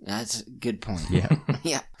bats. That's a good point. Yeah.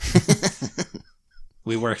 Yeah.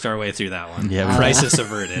 We worked our way through that one. Yeah, Crisis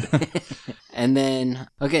averted. And then,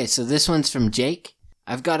 okay, so this one's from Jake.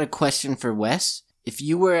 I've got a question for Wes. If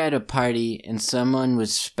you were at a party and someone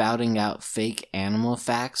was spouting out fake animal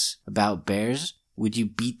facts about bears, would you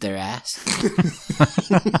beat their ass?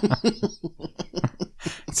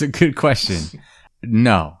 It's a good question.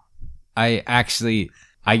 No. I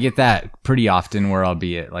get that pretty often where I'll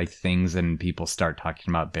be at like things and people start talking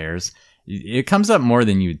about bears. It comes up more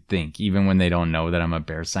than you'd think, even when they don't know that I'm a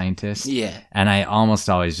bear scientist. Yeah. And I almost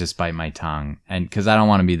always just bite my tongue. And because I don't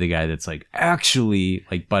want to be the guy that's like, actually,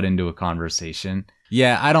 like, butt into a conversation.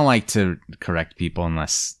 Yeah, I don't like to correct people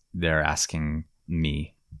unless they're asking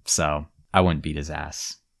me. So I wouldn't beat his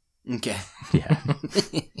ass. Okay. Yeah.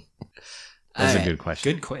 That's Alright. a good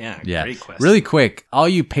question. Good Yeah. Great question. Really quick, all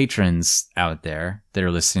you patrons out there that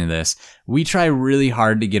are listening to this, we try really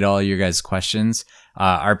hard to get all your guys' questions.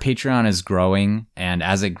 Our Patreon is growing, and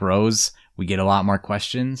as it grows, we get a lot more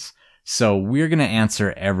questions. So we're going to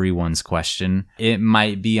answer everyone's question. It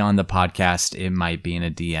might be on the podcast. It might be in a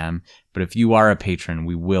DM. But if you are a patron,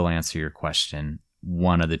 we will answer your question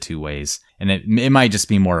one of the two ways. And it might just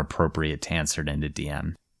be more appropriate to answer it in the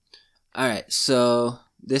DM. All right, so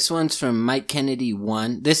this one's from Mike Kennedy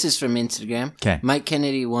 1. This is from Instagram. Okay. Mike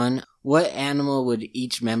Kennedy 1. What animal would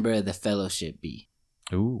each member of the fellowship be?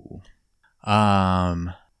 Ooh.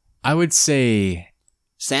 I would say...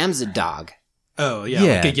 Sam's a dog. Oh, yeah.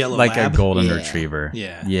 Like a yellow lab. a golden Yeah. retriever.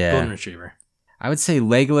 Yeah. Yeah. Golden retriever. I would say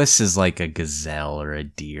Legolas is like a gazelle or a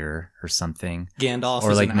deer or something. Gandalf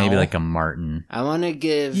Or is like an maybe owl. like a marten. I want to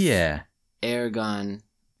give Yeah. Aragorn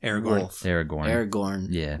Aragorn. Aragorn.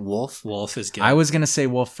 Yeah. Wolf. Wolf is good. I was going to say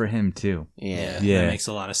wolf for him too. Yeah. Yeah. That makes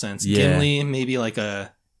a lot of sense. Yeah. Gimli, maybe like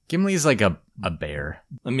a Gimli's like a bear.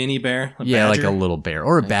 mini bear. A Yeah, badger. like a little bear.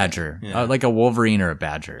 Or a badger. Yeah. Like a Wolverine or a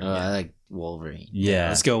badger. Oh, I like Wolverine. Yeah.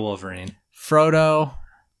 Let's go Wolverine. Frodo.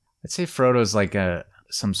 I'd say Frodo's like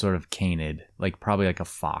some sort of canid. Like probably like a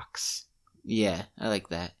fox. Yeah, I like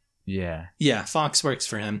that. Yeah. Yeah, Fox works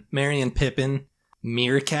for him. Merry and Pippin.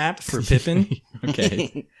 Meerkat for Pippin.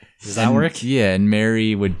 Okay. Does that And- work? Yeah, and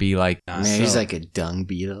Mary would be like... Mary's so- like a dung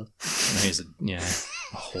beetle. Mary's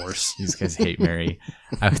a horse. These guys hate Mary.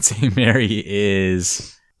 I would say Mary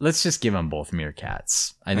is... Let's just give them both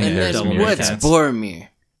meerkats. I think And there's then double what's meerkats. Boromir?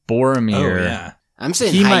 Boromir. Oh, yeah. I'm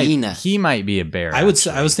saying He hyena. might be a bear. I was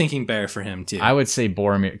actually. thinking bear for him too. I would say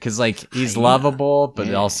Boromir because like he's Hyena. lovable, but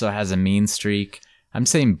Yeah. also has a mean streak. I'm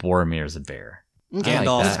saying Boromir is a bear. Okay. I like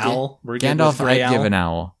Gandalf, that. owl. We're good Gandalf, with gray I'd give owl. an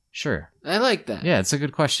owl. Sure. I like that. Yeah, it's a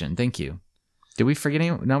good question. Thank you. Did we forget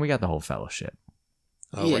any? No, we got the whole fellowship.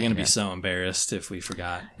 Oh, Yeah. we're gonna be so embarrassed if we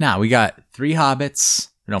forgot. Now we got 3 hobbits.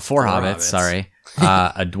 No, 4 hobbits. hobbits. Sorry.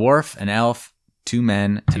 A dwarf, an elf, 2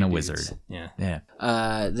 men, and a Two wizard. dudes. Yeah.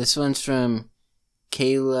 Yeah. This one's from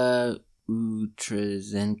Kayla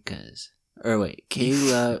Utrazenkas. Or wait,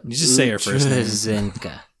 Kayla. You just say her first name.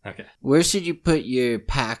 Utrazenka. Okay. Where should you put your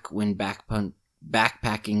pack when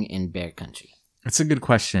backpacking in bear country? That's a good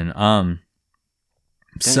question. Don't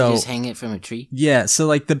So you just hang it from a tree? yeah, so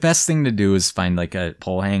like the best thing to do is find like a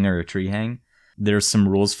pole hang or a tree hang. There's some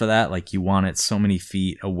rules for that. Like you want it so many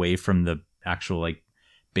feet away from the actual like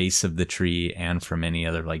base of the tree and from any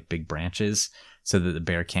other like big branches so that the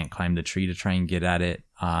bear can't climb the tree to try and get at it.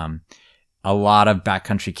 A lot of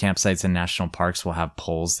backcountry campsites and national parks will have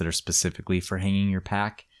poles that are specifically for hanging your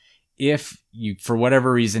pack. If you, for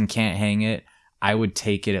whatever reason, can't hang it, I would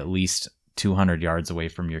take it at least 200 yards away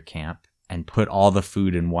from your camp and put all the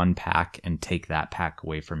food in one pack and take that pack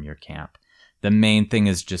away from your camp. The main thing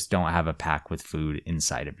is just don't have a pack with food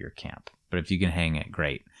inside of your camp. But if you can hang it,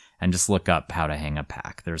 great. And just look up how to hang a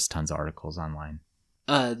pack. There's tons of articles online.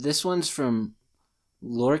 This one's from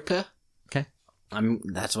Lorca. Okay.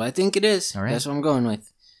 That's what I think it is. All right. That's what I'm going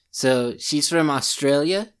with. So she's from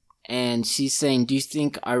Australia, and she's saying, do you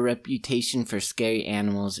think our reputation for scary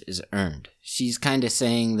animals is earned? She's kind of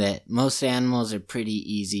saying that most animals are pretty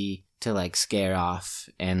easy to like scare off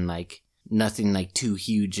and like nothing like too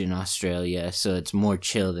huge in Australia, so it's more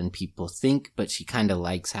chill than people think, but she kind of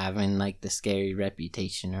likes having like the scary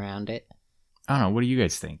reputation around it. I don't know. What do you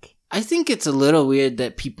guys think? I think it's a little weird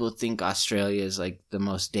that people think Australia is like the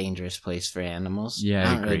most dangerous place for animals. Yeah,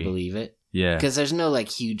 I I don't really agree. believe it Yeah. because there's no like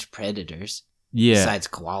huge predators. Yeah. Besides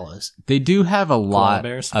koalas. They do have a lot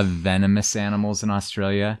bears? of venomous animals in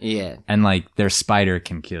Australia. Yeah. And like their spider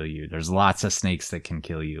can kill you. There's lots of snakes that can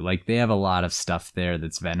kill you. Like they have a lot of stuff there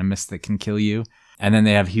that's venomous that can kill you. And then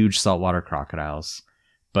they have huge saltwater crocodiles.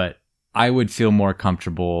 But I would feel more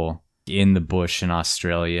comfortable in the bush in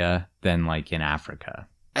Australia than like in Africa.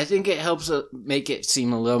 I think it helps make it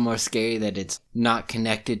seem a little more scary that it's not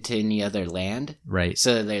connected to any other land. Right.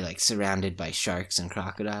 So they're like surrounded by sharks and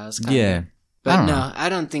crocodiles. Yeah. But know. I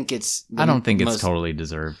don't think it's... I don't think it's totally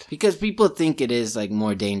deserved. Because people think it is like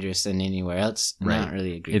more dangerous than anywhere else. Right. Not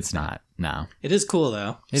really agree. It's not. No. It is cool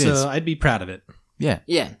though. It so is. I'd be proud of it. Yeah.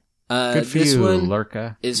 Yeah. Good for this you, one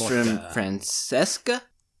Lurka. is from Francesca.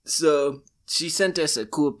 So she sent us a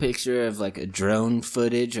cool picture of like a drone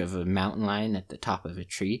footage of a mountain lion at the top of a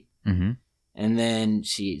tree. Mm-hmm. And then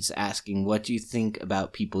she's asking, what do you think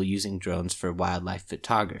about people using drones for wildlife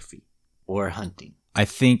photography or hunting? I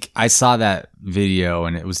think I saw that video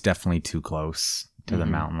and it was definitely too close to the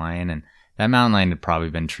mountain lion. And that mountain lion had probably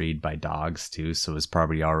been treated by dogs too. So it was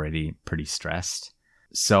probably already pretty stressed.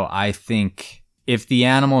 So I think if the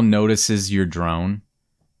animal notices your drone,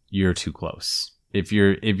 you're too close. If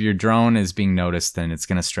your drone is being noticed, then it's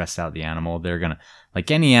going to stress out the animal. They're going to,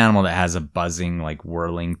 like any animal that has a buzzing, like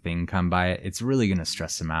whirling thing come by it, it's really going to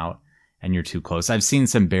stress them out and you're too close. I've seen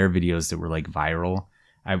some bear videos that were like viral.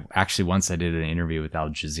 Once I did an interview with Al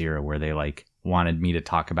Jazeera where they like wanted me to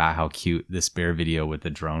talk about how cute this bear video with the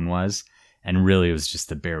drone was. And really it was just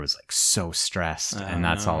the bear was like so stressed. And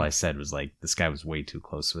that's all I said was like, this guy was way too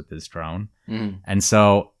close with his drone. And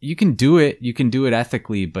so you can do it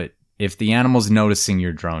ethically, but if the animal's noticing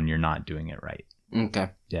your drone, you're not doing it right. Okay.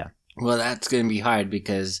 Yeah. Well, that's going to be hard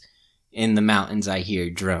because in the mountains, I hear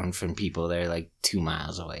drone from people. They're like 2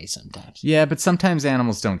 miles away sometimes. Yeah, but sometimes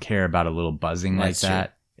animals don't care about a little buzzing That's like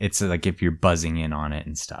that. It's like if you're buzzing in on it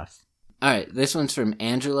and stuff. All right. This one's from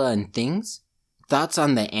Angela and Things. Thoughts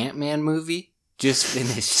on the Ant-Man movie? Just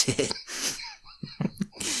finished it.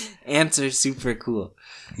 Answer super cool.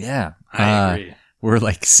 Yeah. I agree. We're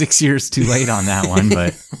like 6 years too late on that one,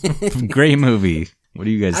 but great movie. What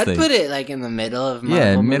do you guys I'd think? put it like in the middle of Marvel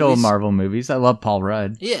Yeah, middle movies. Marvel movies. I love Paul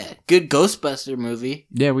Rudd. Yeah, good Ghostbuster movie.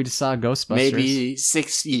 Yeah, we just saw Ghostbusters. Maybe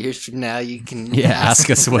 6 years from now you can ask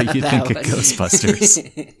us what you that think of one.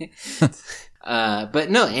 Ghostbusters.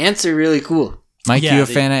 But no, ants are really cool. Mike, Yeah, you a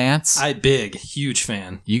fan of ants? Huge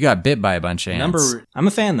fan. You got bit by a bunch of ants. I'm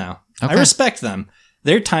a fan though. Okay. I respect them.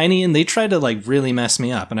 They're tiny and they try to like really mess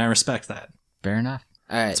me up, and I respect that. Fair enough.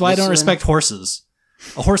 All right, That's why I this don't one- respect horses.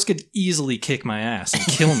 A horse could easily kick my ass and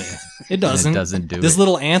kill me. It doesn't. It doesn't do This it.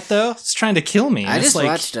 little ant though, it's trying to kill me. I It's just like,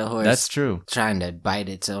 watched a horse That's true. trying to bite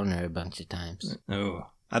its owner a bunch of times. Oh,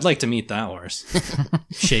 I'd like to meet that horse.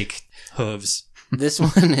 Shake hooves. This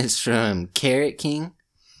one is from Carrot King.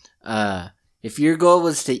 If your goal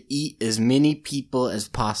was to eat as many people as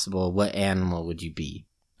possible, what animal would you be?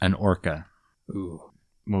 An orca. Ooh.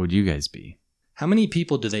 What would you guys be? How many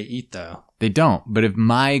people do they eat though? They don't. But if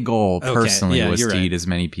my goal Okay, personally yeah, was to you're right. eat as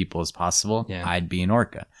many people as possible, Yeah. I'd be an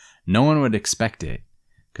orca. No one would expect it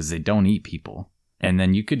because they don't eat people. And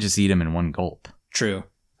then you could just eat them in one gulp. True.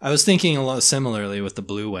 I was thinking a lot similarly with the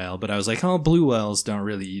blue whale, but I was like, oh, blue whales don't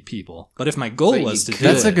really eat people. But if my goal But was you to could.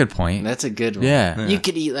 do That's it, a good point. That's a good one. Yeah. You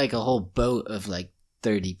could eat like a whole boat of like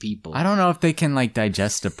 30 people. I don't know if they can like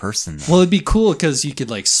digest a person. Though. well, it'd be cool because you could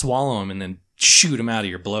like swallow them and then shoot them out of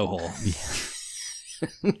your blowhole.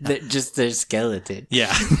 Just their skeleton.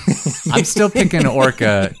 Yeah. I'm still picking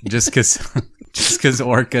orca just because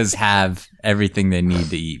orcas have everything they need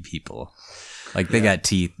to eat people. Like they got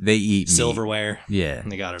teeth, they eat meat. Silverware. Yeah.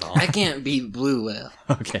 And they got it all. I can't beat blue whale.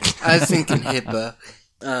 Okay. I was thinking hippo.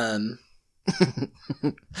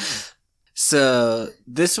 So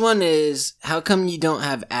this one is, how come you don't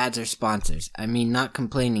have ads or sponsors? I mean, not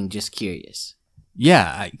complaining, just curious.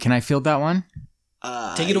 Yeah. Can I field that one?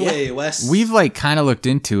 Take it away, Wes. We've like kind of looked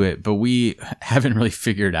into it, but we haven't really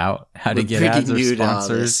figured out how to We're get pretty ads or new to all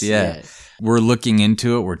sponsors. this, Yeah. yeah. We're looking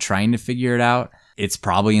into it. We're trying to figure it out. It's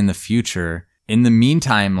probably in the future. In the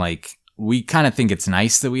meantime, like we kind of think it's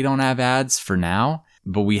nice that we don't have ads for now,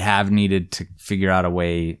 but we have needed to figure out a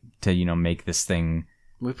way to, make this thing.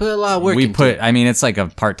 We put a lot of work into it. I mean, it's like a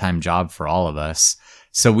part-time job for all of us.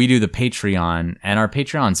 So we do the Patreon, and our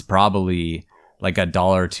Patreon's probably like $1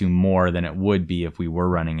 or $2 more than it would be if we were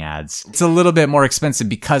running ads. It's a little bit more expensive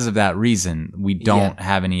because of that reason. We don't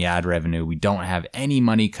have any ad revenue. We don't have any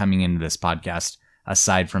money coming into this podcast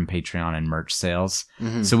aside from Patreon and merch sales.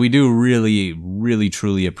 Mm-hmm. So we do really, really,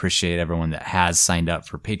 truly appreciate everyone that has signed up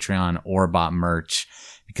for Patreon or bought merch,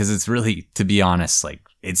 because it's really, to be honest, like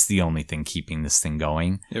it's the only thing keeping this thing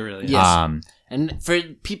going. It really is. Yes. And for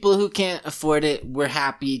people who can't afford it, we're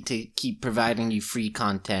happy to keep providing you free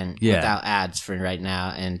content without ads for right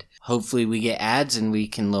now. And hopefully we get ads and we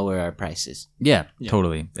can lower our prices. Yeah,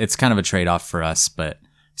 totally. It's kind of a trade-off for us, but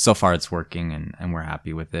so far it's working and we're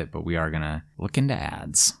happy with it. But we are going to look into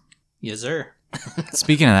ads. Yes, sir.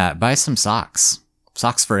 Speaking of that, buy some socks.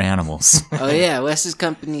 Socks for animals. Oh, yeah. Wes's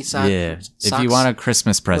company socks. Yeah. If you want a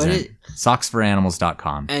Christmas present,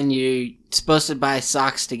 socksforanimals.com. And you're supposed to buy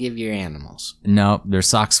socks to give your animals. No, they're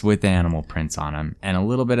socks with animal prints on them. And a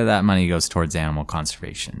little bit of that money goes towards animal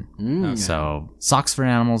conservation. Okay. So,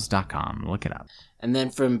 socksforanimals.com. Look it up. And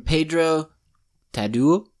then from Pedro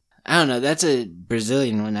Tadu. I don't know. That's a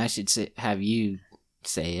Brazilian one. I should have you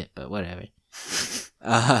say it, but whatever.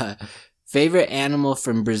 Favorite animal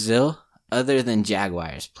from Brazil other than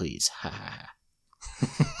jaguars, please.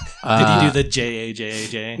 Did he do the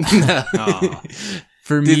J-A-J-A-J? Oh.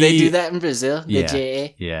 For Do me, they do that in Brazil? The Yeah.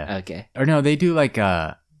 J-A? Yeah. Okay. Or no, they do like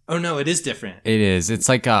a... Oh, no, it is different. It is. It's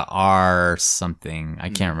like a R something. I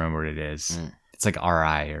can't remember what it is. It's like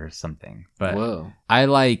RI or something. But Whoa. I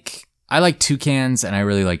like toucans and I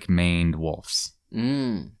really like maned wolves.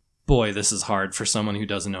 Boy, this is hard for someone who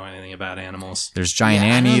doesn't know anything about animals. There's giant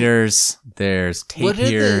anteaters. There's What are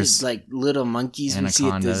tapirs. those, like, little monkeys we see at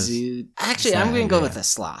the Anacondas. zoo? Actually, It's I'm not- going to go yeah. with a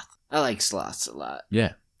sloth. I like sloths a lot.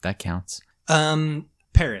 Yeah, that counts.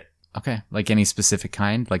 Parrot. Okay, like any specific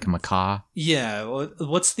kind, like a macaw, Yeah,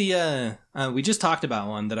 what's the, we just talked about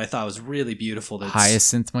one that I thought was really beautiful. That's,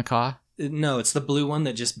 hyacinth macaw. No, it's the blue one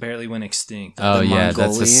that just barely went extinct. Oh the yeah, that's a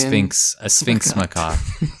Mongolian? sphinx macaw,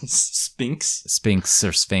 Sphinx? sphinx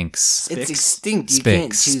or sphinx. It's Spix? extinct. You Spix.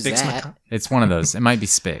 can't choose Spix that. macaw? It's one of those. It might be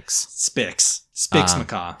spix. Spix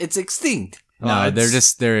macaw. It's extinct. No, Oh,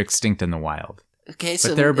 they're extinct in the wild, Okay, so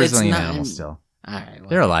but they're a Brazilian it's not animal in- still. All right. well,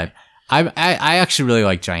 They're alive. I actually really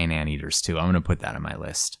like giant anteaters too. I'm gonna put that on my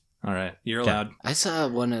list. All right, you're Okay. allowed. I saw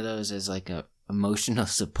one of those as like a emotional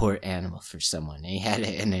support animal for someone. They had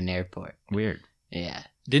it in an airport. Weird. Yeah.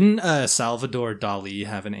 Didn't Salvador Dali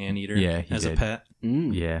have an anteater Yeah, he as a did. pet?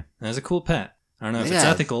 Yeah, That's a cool pet. I don't know if They it's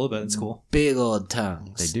got ethical, but it's cool. Big old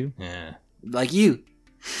tongues. they do. Yeah. Like you.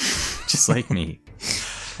 Just like me.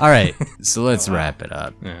 All right, so let's wrap it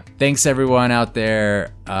up. Yeah. Thanks everyone out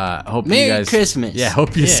there. Hope Merry you guys. Christmas. Yeah,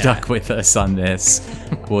 hope you Yeah. stuck with us on this.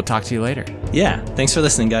 We'll talk to you later. Yeah. Thanks for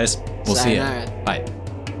listening, guys. We'll see you. Sayonara. Bye.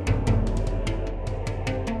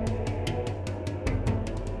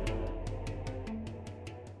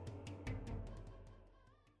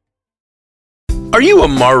 Are you a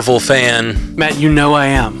Marvel fan? Matt, you know I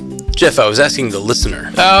am. Jeff, I was asking the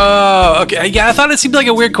listener. Oh, okay. Yeah, I thought it seemed like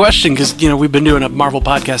a weird question because, we've been doing a Marvel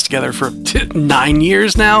podcast together for 9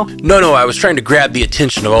 years now. No, I was trying to grab the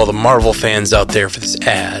attention of all the Marvel fans out there for this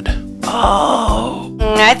ad. Oh.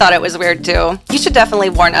 I thought it was weird too. You should definitely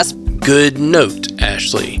warn us. Good note,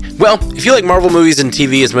 Ashley. Well, if you like Marvel movies and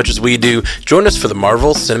TV as much as we do, join us for the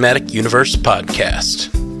Marvel Cinematic Universe podcast.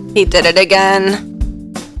 He did it again.